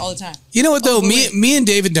do this all the time. You know what though? but Me, wait. me and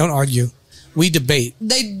David don't argue. We debate.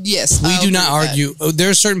 Yes, We I'll do agree not with that. argue. There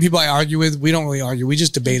are certain people I argue with. We don't really argue. We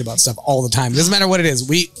just debate about stuff all the time. It doesn't matter what it is.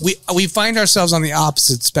 We find ourselves on the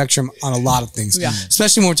opposite spectrum on a lot of things. Yeah.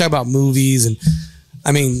 Especially when we're talking about movies and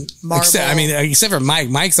I mean, Marvel. except for Mike.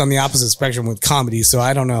 Mike's on the opposite spectrum with comedy, so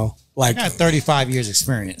I don't know. Like I got 35 years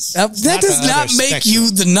experience. that does the not other make spectrum. you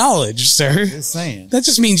the knowledge, sir. Just saying. That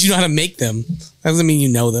just means you know how to make them. That doesn't mean you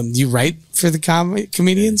know them. Do you write for the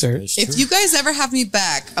comedians or? It's If true. you guys ever have me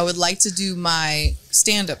back, I would like to do my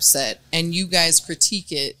stand-up set, and you guys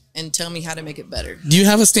critique it and tell me how to make it better. Do you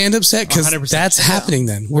have a stand-up set? Because 100%. that's I do. happening.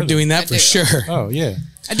 Then we're doing that I for do. sure. Oh yeah.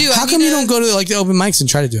 I do. How I come need you don't go to like the open mics and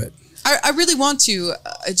try to do it? I really want to.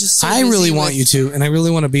 I just so I busy really want with- you to, and I really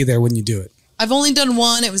want to be there when you do it. I've only done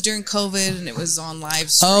one. It was during COVID, and it was on live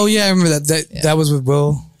stream. Oh yeah, I remember that. That was with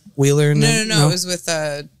Will Wheeler. And No, them? no. It was with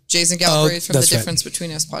Jason Galbraith from the that's right. Difference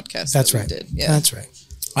Between Us podcast. That's that we right. Did. Yeah. That's right.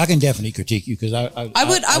 I can definitely critique you because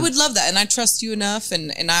I would love that, and I trust you enough,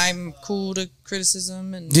 and I'm cool to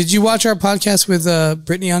criticism. And Did you watch our podcast with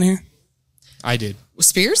Brittany on here? I did.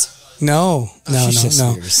 Spears? No. She said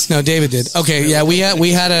Spears. No, David did. Okay, yeah, we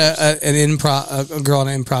had a girl on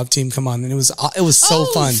an improv team come on, and it was so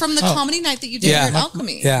fun. From the comedy night that you did Yeah. here at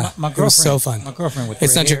Alchemy. Yeah, My it was girlfriend. so fun. My girlfriend with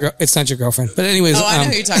It's red not your hair. it's not your girlfriend, but anyways, Oh, I know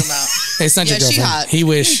who you're talking about. it's not your Yeah, she girlfriend. hot. He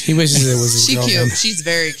wishes it was his She girlfriend. cute. She's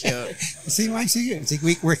very cute. See, Mike,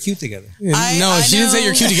 we're cute together. No, she didn't say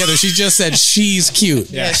you're cute together. She just said she's cute.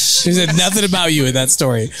 Yeah. She said nothing about you in that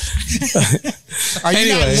story. Are you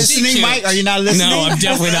Anyway. not listening, Mike? Are you not listening? No, I'm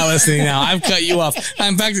definitely not listening now. I've cut you off.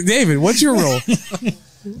 I'm back to David. What's your rule?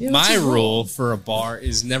 My rule for a bar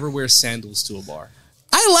is never wear sandals to a bar.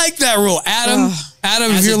 I like that rule, Adam.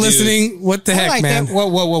 Adam, if As a you're dude. listening, what the I heck, like man? that.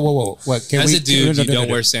 Whoa. What? Can As we, a dude, you don't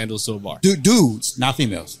wear sandals to a bar. Dudes, not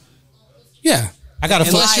females. Yeah. I got a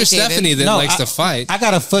foot. Unless you're David. Stephanie that No, likes I- to fight. I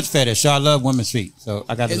got a foot fetish, so I love women's feet. So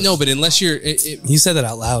I got to. No, but unless you're... You said that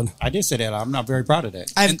out loud. I did say that. I'm not very proud of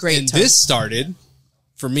that. I have great and toes. this started,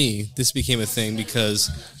 for me, this became a thing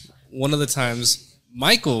because one of the times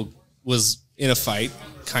Michael was in a fight,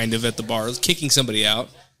 kind of at the bar, kicking somebody out,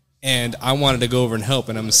 and I wanted to go over and help,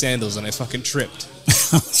 and I'm in sandals, and I fucking tripped.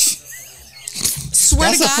 Swear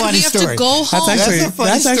That's to a God, funny we have story. to go home. That's a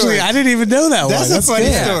funny story. I didn't even know that That's one. a funny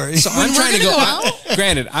good. story. So I'm we're trying to gonna go. go out?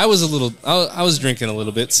 Granted, I was drinking a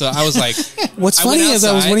little bit, so I was like, What's I went funny is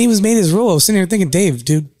outside. when he was made his rule, I was sitting here thinking, Dave,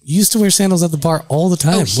 dude, you used to wear sandals at the bar all the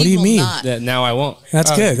time. Oh, What he do you will mean? not. that now I won't.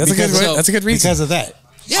 That's good. That's a good. because- That's a good reason. Because of that.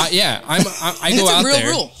 Yeah. I It's go a out real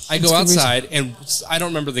there. rule. I go outside, and I don't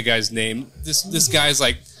remember the guy's name. This guy's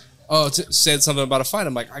like, said something about a fight.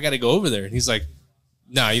 I'm like, I got to go over there, and he's like,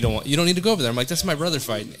 nah, you don't need to go over there. I'm like, that's my brother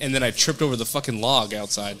fighting, and then I tripped over the fucking log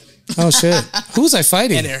outside, Oh shit! Who was I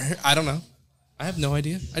fighting? and I don't know. I have no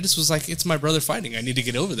idea. I just was like, it's my brother fighting. I need to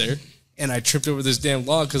get over there, and I tripped over this damn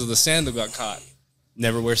log because of the sandal got caught.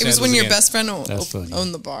 Never wear It sandals was when your again. best friend funny.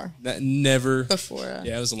 owned the bar Never. before.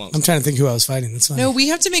 Yeah, it was a long I'm time. trying to think who I was fighting. That's fine. No, we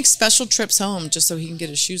have to make special trips home just so he can get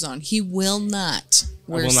his shoes on. He will not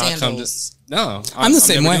I wear will not sandals. come to. No, I'm the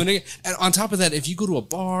same never way. doing it. And on top of that, if you go to a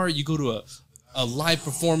bar, you go to a live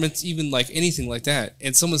performance, even like anything like that,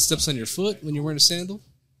 and someone steps on your foot when you're wearing a sandal,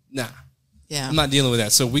 nah, Yeah. I'm not dealing with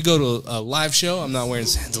that. So we go to a live show, I'm not wearing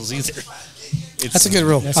sandals either. It's, That's a good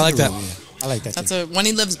rule. That's I like a that. rule, yeah. I like that. That's too. a one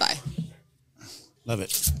he lives by. Love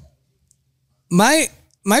it. My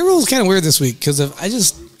rule is kind of weird this week because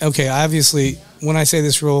obviously when I say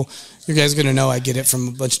this rule, you guys are gonna know I get it from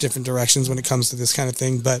a bunch of different directions when it comes to this kind of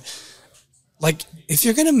thing. But like, if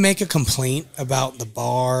you're gonna make a complaint about the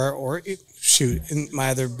bar or in my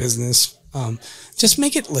other business, just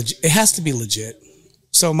make it legit. It has to be legit.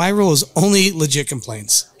 So my rule is only legit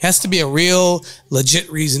complaints. It has to be a real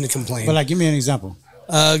legit reason to complain. But like, give me an example.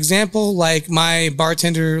 Example, like my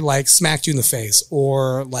bartender like smacked you in the face,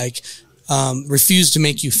 or like refused to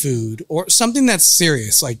make you food, or something that's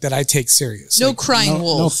serious, like that I take serious. No Like, crying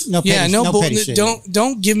wolf. No, yeah, petty, no, petty shit.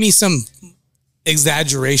 don't give me some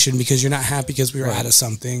exaggeration because you're not happy because we were out of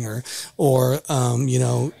something, or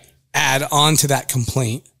add on to that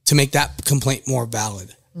complaint to make that complaint more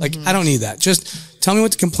valid. Like, I don't need that. Just tell me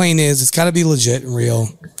what the complaint is. It's got to be legit and real.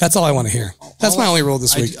 That's all I want to hear. That's my only rule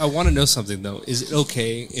this week. I want to know something though. Is it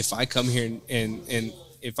okay if I come here and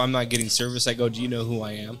if I'm not getting service, I go, do you know who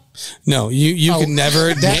I am? No, you can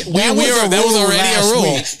never. That was already a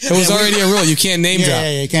rule. It was already a rule. You can't name drop.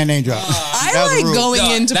 Yeah, you can't name drop. I That was a like rule. going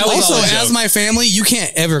No, into that was Also, all a places. joke. as my family, you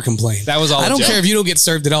can't ever complain. That was all I a don't joke. care if you don't get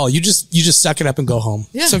served at all. You just suck it up and go home.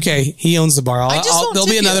 Yeah. It's okay. He owns the bar. just won't There'll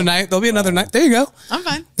be tip another you. night. There'll be another night. There you go. I'm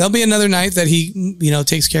fine. There'll be another night that he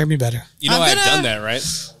takes care of me better. You know, I'm I've gonna- done that, right?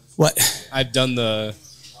 What? I've done the,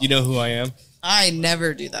 you know who I am? I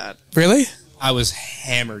never do that. Really? I was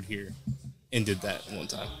hammered here and did that one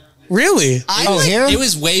time. Really? I Oh, like, here? It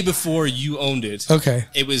was way before you owned it. Okay.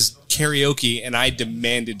 It was karaoke, and I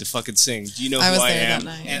demanded to fucking sing. Do you know I who was I there am? that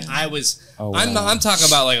night, And yeah. I was. Oh, I'm wow. talking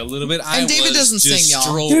about like a little bit. And David doesn't sing,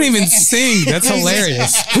 y'all. You don't even sing. That's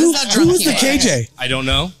hilarious. Who That's how drunk was he the was. KJ? I don't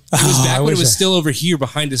know. It was Oh, back I when it wish was I- still over here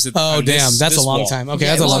behind us. Oh, on damn. That's a this long wall. time. Okay,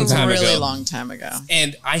 Yeah, that's it a was long time really ago. long time ago.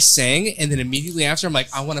 And I sang, and then immediately after, I'm like,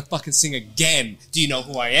 I want to fucking sing again. Do you know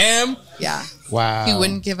who I am? Yeah. Wow. He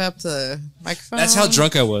wouldn't give up the microphone. That's how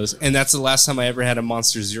drunk I was, and that's the last time I ever had a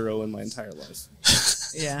Monster Zero in my entire life.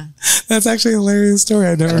 Yeah. That's actually a hilarious story.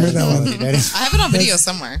 I never heard that one. I have it on video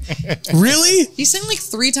somewhere. Really? He sang like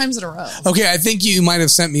 3 times in a row. Okay, I think you might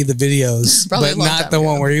have sent me the videos, Probably but a long not time the ago.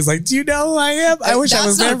 one where he's like, "Do you know who I am?" I wish I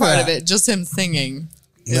was That's there not for part that. of it. Just him singing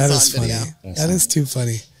That is is on funny. video. That is too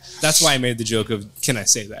funny. That's why I made the joke of, can I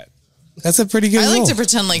say that? That's a pretty good I like rule. to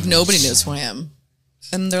pretend like nobody knows who I am.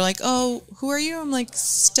 And they're like, oh, who are you? I'm like,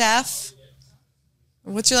 Steph.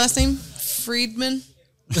 What's your last name? Friedman?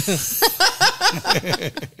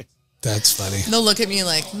 That's funny. They'll look at me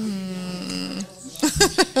like,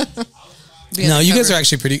 No, you guys are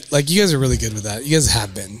actually pretty, like, you guys are really good with that. You guys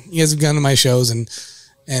have been. You guys have gone to my shows, and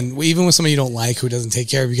even with somebody you don't like who doesn't take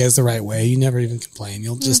care of you guys the right way, you never even complain.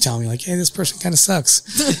 You'll just tell me, like, hey, this person kind of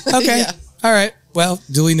sucks. Okay. Yeah. All right. Well,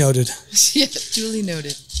 duly noted. Yeah, duly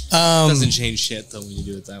noted. Doesn't change shit, though, when you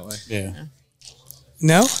do it that way. Yeah.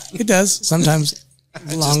 No, it does. Sometimes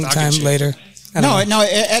a long time later. No,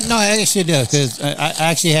 it actually does, because I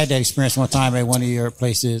actually had that experience one time at one of your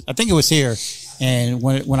places. I think it was here, and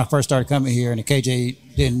when I first started coming here, and the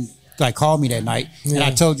KJ didn't like call me that night, and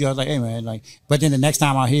I told you, I was like, hey man, like, but then the next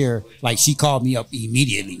time I'm here, like, she called me up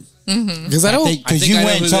immediately. Because I don't, because you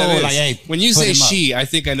went and told, like, hey, when you say she, I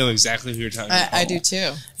think I know exactly who you're talking about. I do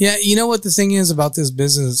too. yeah, you know what the thing is about this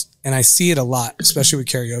business, and I see it a lot, especially with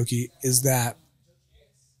karaoke, is that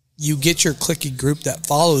you get your cliquey group that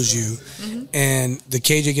follows you, and the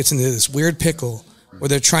KJ gets into this weird pickle where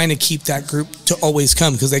they're trying to keep that group to always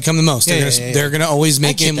come because they come the most. They're going to always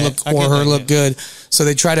make him look or her look good. So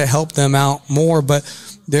they try to help them out more, but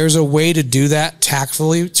there's a way to do that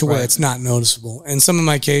tactfully to where it's not noticeable. And some of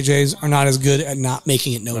my KJs are not as good at not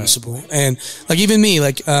making it noticeable. Right. And like even me,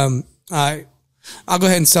 like I'll go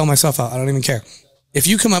ahead and sell myself out. I don't even care. If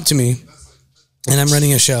you come up to me and I'm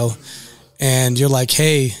running a show and you're like,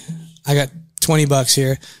 hey, I got $20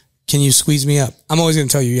 here. Can you squeeze me up? I'm always going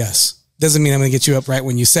to tell you yes. Doesn't mean I'm going to get you up right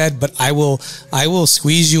when you said, but I will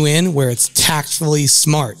squeeze you in where it's tactfully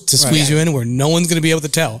smart to squeeze you in where no one's going to be able to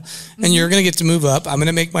tell. And you're going to get to move up. I'm going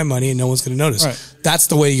to make my money and no one's going to notice. Right. That's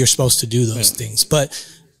the way you're supposed to do those things. But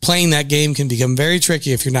playing that game can become very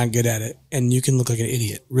tricky if you're not good at it. And you can look like an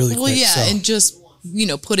idiot really quick. Well, yeah. And just,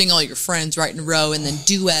 putting all your friends right in a row and then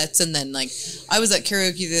duets. And then like I was at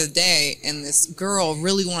karaoke the other day and this girl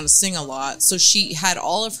really wanted to sing a lot. So she had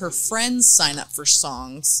all of her friends sign up for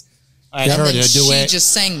songs. I heard a duet. She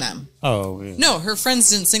just sang them. Oh, yeah. No, her friends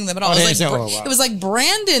didn't sing them at all. It was like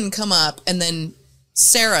Brandon come up and then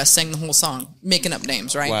Sarah sang the whole song, making up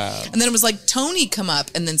names, right? Wow. And then it was like Tony come up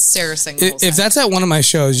and then Sarah sang the whole song. If that's at one of my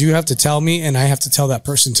shows, you have to tell me and I have to tell that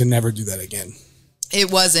person to never do that again.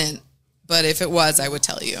 It wasn't, but if it was, I would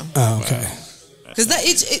tell you. Oh, okay. Because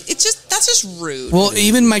that's just rude. Well,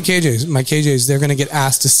 even my KJs, they're going to get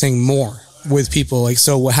asked to sing more with people. Like,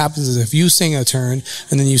 so what happens is if you sing a turn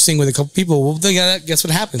and then you sing with a couple people, well, guess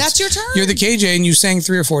what happens? That's your turn. You're the KJ and you sang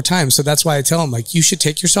 3 or 4 times. So that's why I tell them, like, you should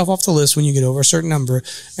take yourself off the list when you get over a certain number.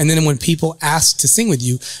 And then when people ask to sing with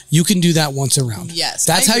you, you can do that once around. Yes.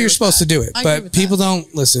 That's how you're supposed to do it. But people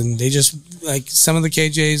don't listen. They just, like, some of the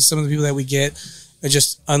KJs, some of the people that we get, are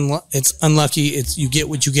just it's unlucky. You get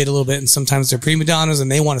what you get a little bit, and sometimes they're prima donnas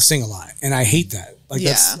and they want to sing a lot, and I hate that. Like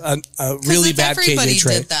that's a really bad KJ trait. If everybody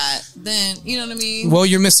did that, then you know what I mean. Well,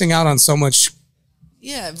 you're missing out on so much.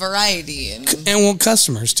 Yeah, variety and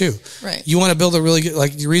customers too. Right. You want to build a really good.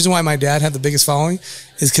 Like the reason why my dad had the biggest following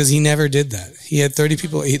is because he never did that. He had 30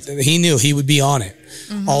 people. He knew he would be on it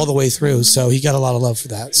all the way through, so he got a lot of love for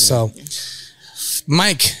that. Yeah. So,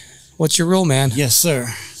 Mike, what's your rule, man? Yes, sir.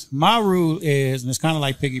 My rule is, and it's kind of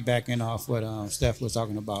like piggybacking off what Steph was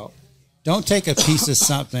talking about. Don't take a piece of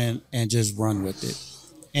something and just run with it.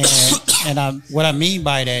 And what I mean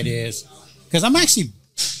by that is, because I'm actually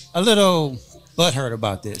a little butthurt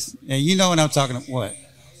about this, and you know what I'm talking about. What?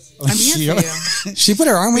 I'm here for you. She put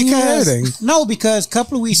her arm on you and everything. No, because a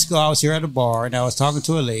couple of weeks ago I was here at a bar and I was talking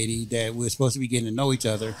to a lady that we were supposed to be getting to know each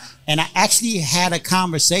other, and I actually had a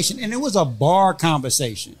conversation, and it was a bar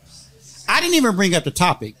conversation. I didn't even bring up the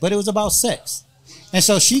topic, but it was about sex. And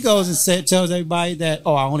so she goes and tells everybody that,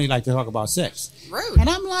 I only like to talk about sex. Rude. And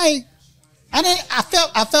I'm like,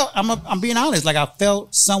 I'm being honest, like I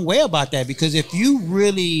felt some way about that, because if you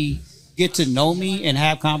really get to know me and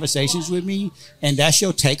have conversations with me and that's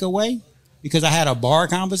your takeaway, because I had a bar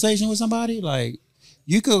conversation with somebody, like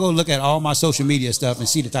you could go look at all my social media stuff and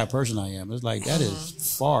see the type of person I am. It's like, that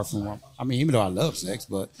is far from, I mean, even though I love sex,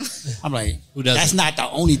 but I'm like, that's not the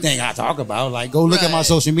only thing I talk about. Like, go look at my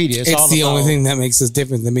social media. It's the only thing that makes us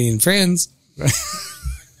different than being friends. I'm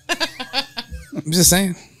just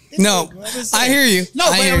saying. No, I hear you. No,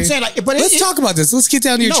 but I'm saying, like, but let's talk about this. Let's get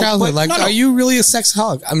down to your childhood. Are you really a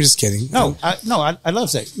sexaholic? I'm just kidding. No, I love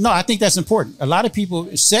sex. No, I think that's important. A lot of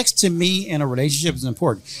people, sex to me in a relationship is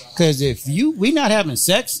important, because if we not having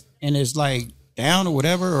sex and it's like down or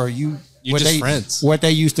whatever, or you're just friends. What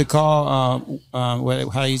they used to call,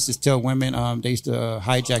 how they used to tell women, they used to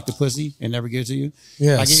hijack the pussy and never give it to you.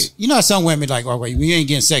 Yes. Like, some women like, wait, we ain't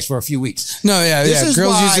getting sex for a few weeks. No, yeah.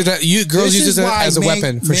 Girls use it as a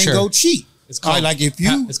weapon for sure. Men go cheat. It's called,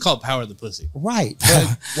 it's called power of the pussy. Right.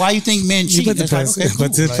 But why you think men cheat? You put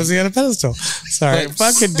the pussy on a pedestal. Sorry.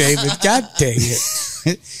 Fucking David. God dang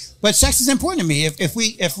it. But sex is important to me.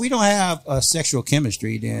 If we don't have a sexual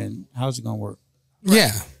chemistry, then how's it gonna work?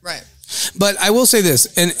 Yeah. Right. But I will say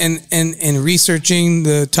this, and researching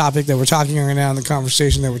the topic that we're talking right now, and the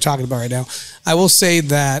conversation that we're talking about right now, I will say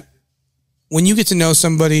that when you get to know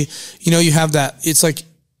somebody, you know, you have that. It's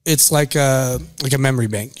like a memory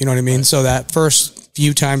bank. You know what I mean? Right. So that first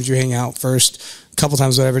few times you hang out, first couple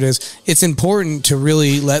times, whatever it is, it's important to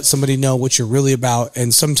really let somebody know what you're really about.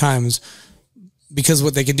 And sometimes, because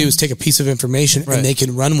what they can do is take a piece of information and they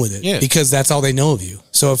can run with it because that's all they know of you.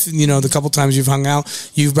 So if, you know, the couple times you've hung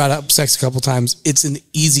out, you've brought up sex a couple times, it's an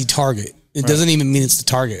easy target. It doesn't even mean it's the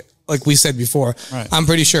target. Like we said before, I'm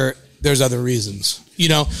pretty sure there's other reasons, you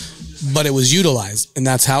know, but it was utilized, and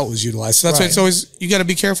that's how it was utilized. So that's why it's always, you got to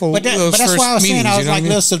be careful. But that's why I was saying, I was like a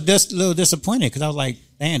little disappointed, because I was like,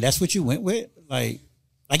 man, that's what you went with? Like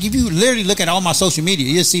if you literally look at all my social media,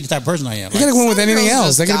 you'll see the type of person I am. You gotta go in with anything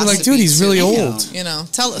else. They gotta be like, dude, he's really old. You know,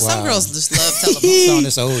 some girls just love telephone. On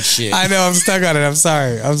this old shit. I know, I'm stuck on it. I'm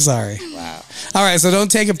sorry. Wow. All right, so don't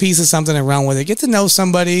take a piece of something and run with it. Get to know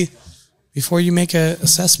somebody before you make an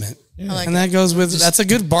assessment. Yeah. And that goes with, that's a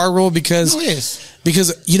good bar rule because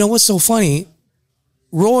you know what's so funny?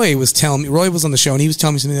 Roy was on the show, and he was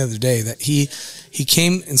telling me something the other day that he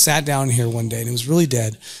came and sat down here one day, and it was really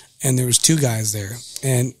dead. And there was two guys there,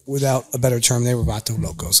 and without a better term, they were vato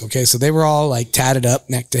locos. Okay. So they were all like tatted up,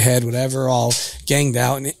 neck to head, whatever, all ganged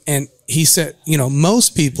out. And he said, you know,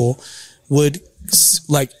 most people would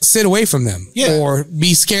like sit away from them or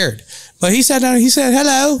be scared. But he sat down and he said,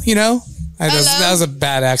 hello, you know. That was a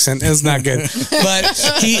bad accent. It was not good. But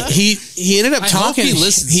he ended up talking.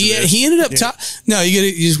 He ended up talking. No,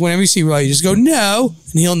 you just, whenever you see Roy, you just go, no,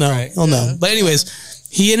 and he'll know. Right. He'll know. But anyways,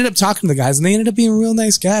 he ended up talking to the guys, and they ended up being real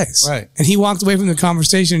nice guys. Right. And he walked away from the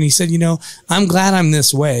conversation, and he said, you know, I'm glad I'm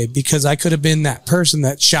this way, because I could have been that person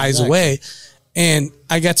that shies away. And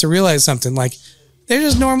I got to realize something, like, they're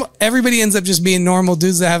just normal. Everybody ends up just being normal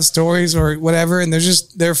dudes that have stories or whatever. And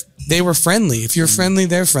they were friendly. If you're friendly,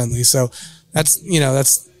 they're friendly. So that's,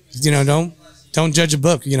 don't judge a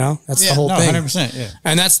book, that's the whole thing. 100%. Yeah.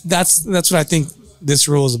 And that's what I think this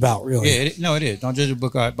rule is about, really. Yeah. It is. Don't judge a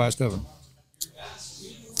book by its cover.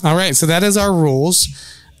 All right. So that is our rules.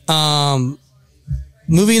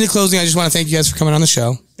 Moving into closing, I just want to thank you guys for coming on the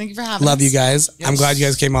show. Thank you for having us. Love you guys. Yes. I'm glad you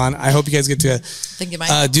guys came on. I hope you guys get to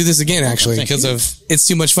do this again, actually, because it's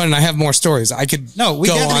too much fun, and I have more stories. I could go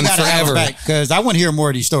on forever. Because I want to hear more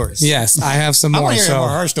of these stories. Yes, I have some more. I want to hear more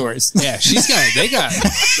of her stories. Yeah, they got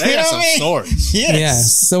some stories.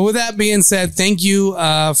 Yes. So with that being said, thank you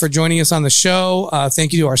for joining us on the show.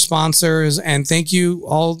 Thank you to our sponsors, and thank you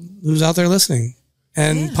all who's out there listening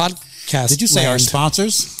and podcast. Did you say our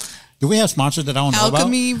sponsors? Do we have sponsors that I don't know about?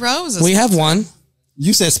 Alchemy Rose. We have one.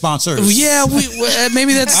 You said sponsors. Yeah,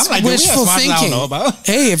 maybe that's wishful thinking. I don't know about.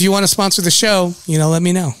 Hey, if you want to sponsor the show, let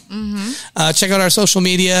me know. Mm-hmm. Check out our social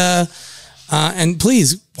media, and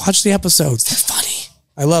please watch the episodes. They're funny.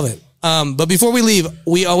 I love it. But before we leave,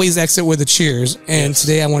 we always exit with a cheers. And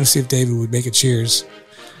today I want to see if David would make a cheers.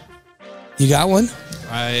 You got one?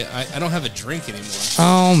 I don't have a drink anymore.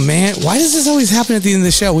 Oh, man. Why does this always happen at the end of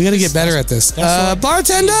the show? We got to get better at this.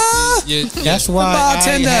 Bartender! That's why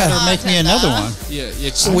bartender. I had her make me another one.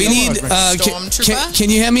 We need... Can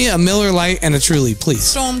you hand me a Miller Lite and a Truly, please?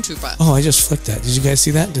 Stormtrooper. Oh, I just flicked that. Did you guys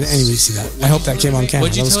see that? Did anybody see that? I hope that came on camera.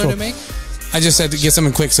 What'd you tell her to make? I just said to get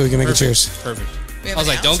something quick so we can make a cheers. Perfect. I was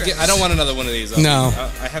like, I don't want another one of these. No.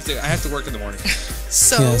 I have to work in the morning.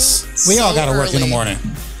 We all got to work in the morning.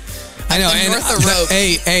 I know, and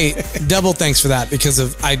hey, double thanks for that, because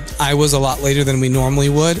I was a lot later than we normally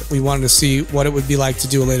would. We wanted to see what it would be like to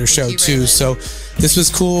do a later show too. So this was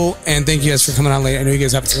cool, and thank you guys for coming on late. I know you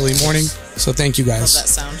guys have an early morning, so thank you guys. Love that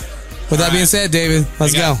sound. With that being said, David,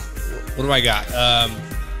 let's go. What do I got?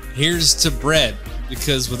 Here's to bread,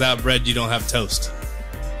 because without bread you don't have toast.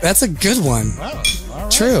 That's a good one. Wow. All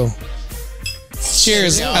right. True.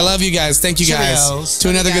 Cheers. I love you guys. Thank you guys. To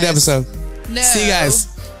another good episode. No. See you guys.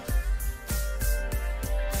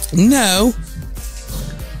 No.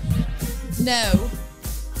 No.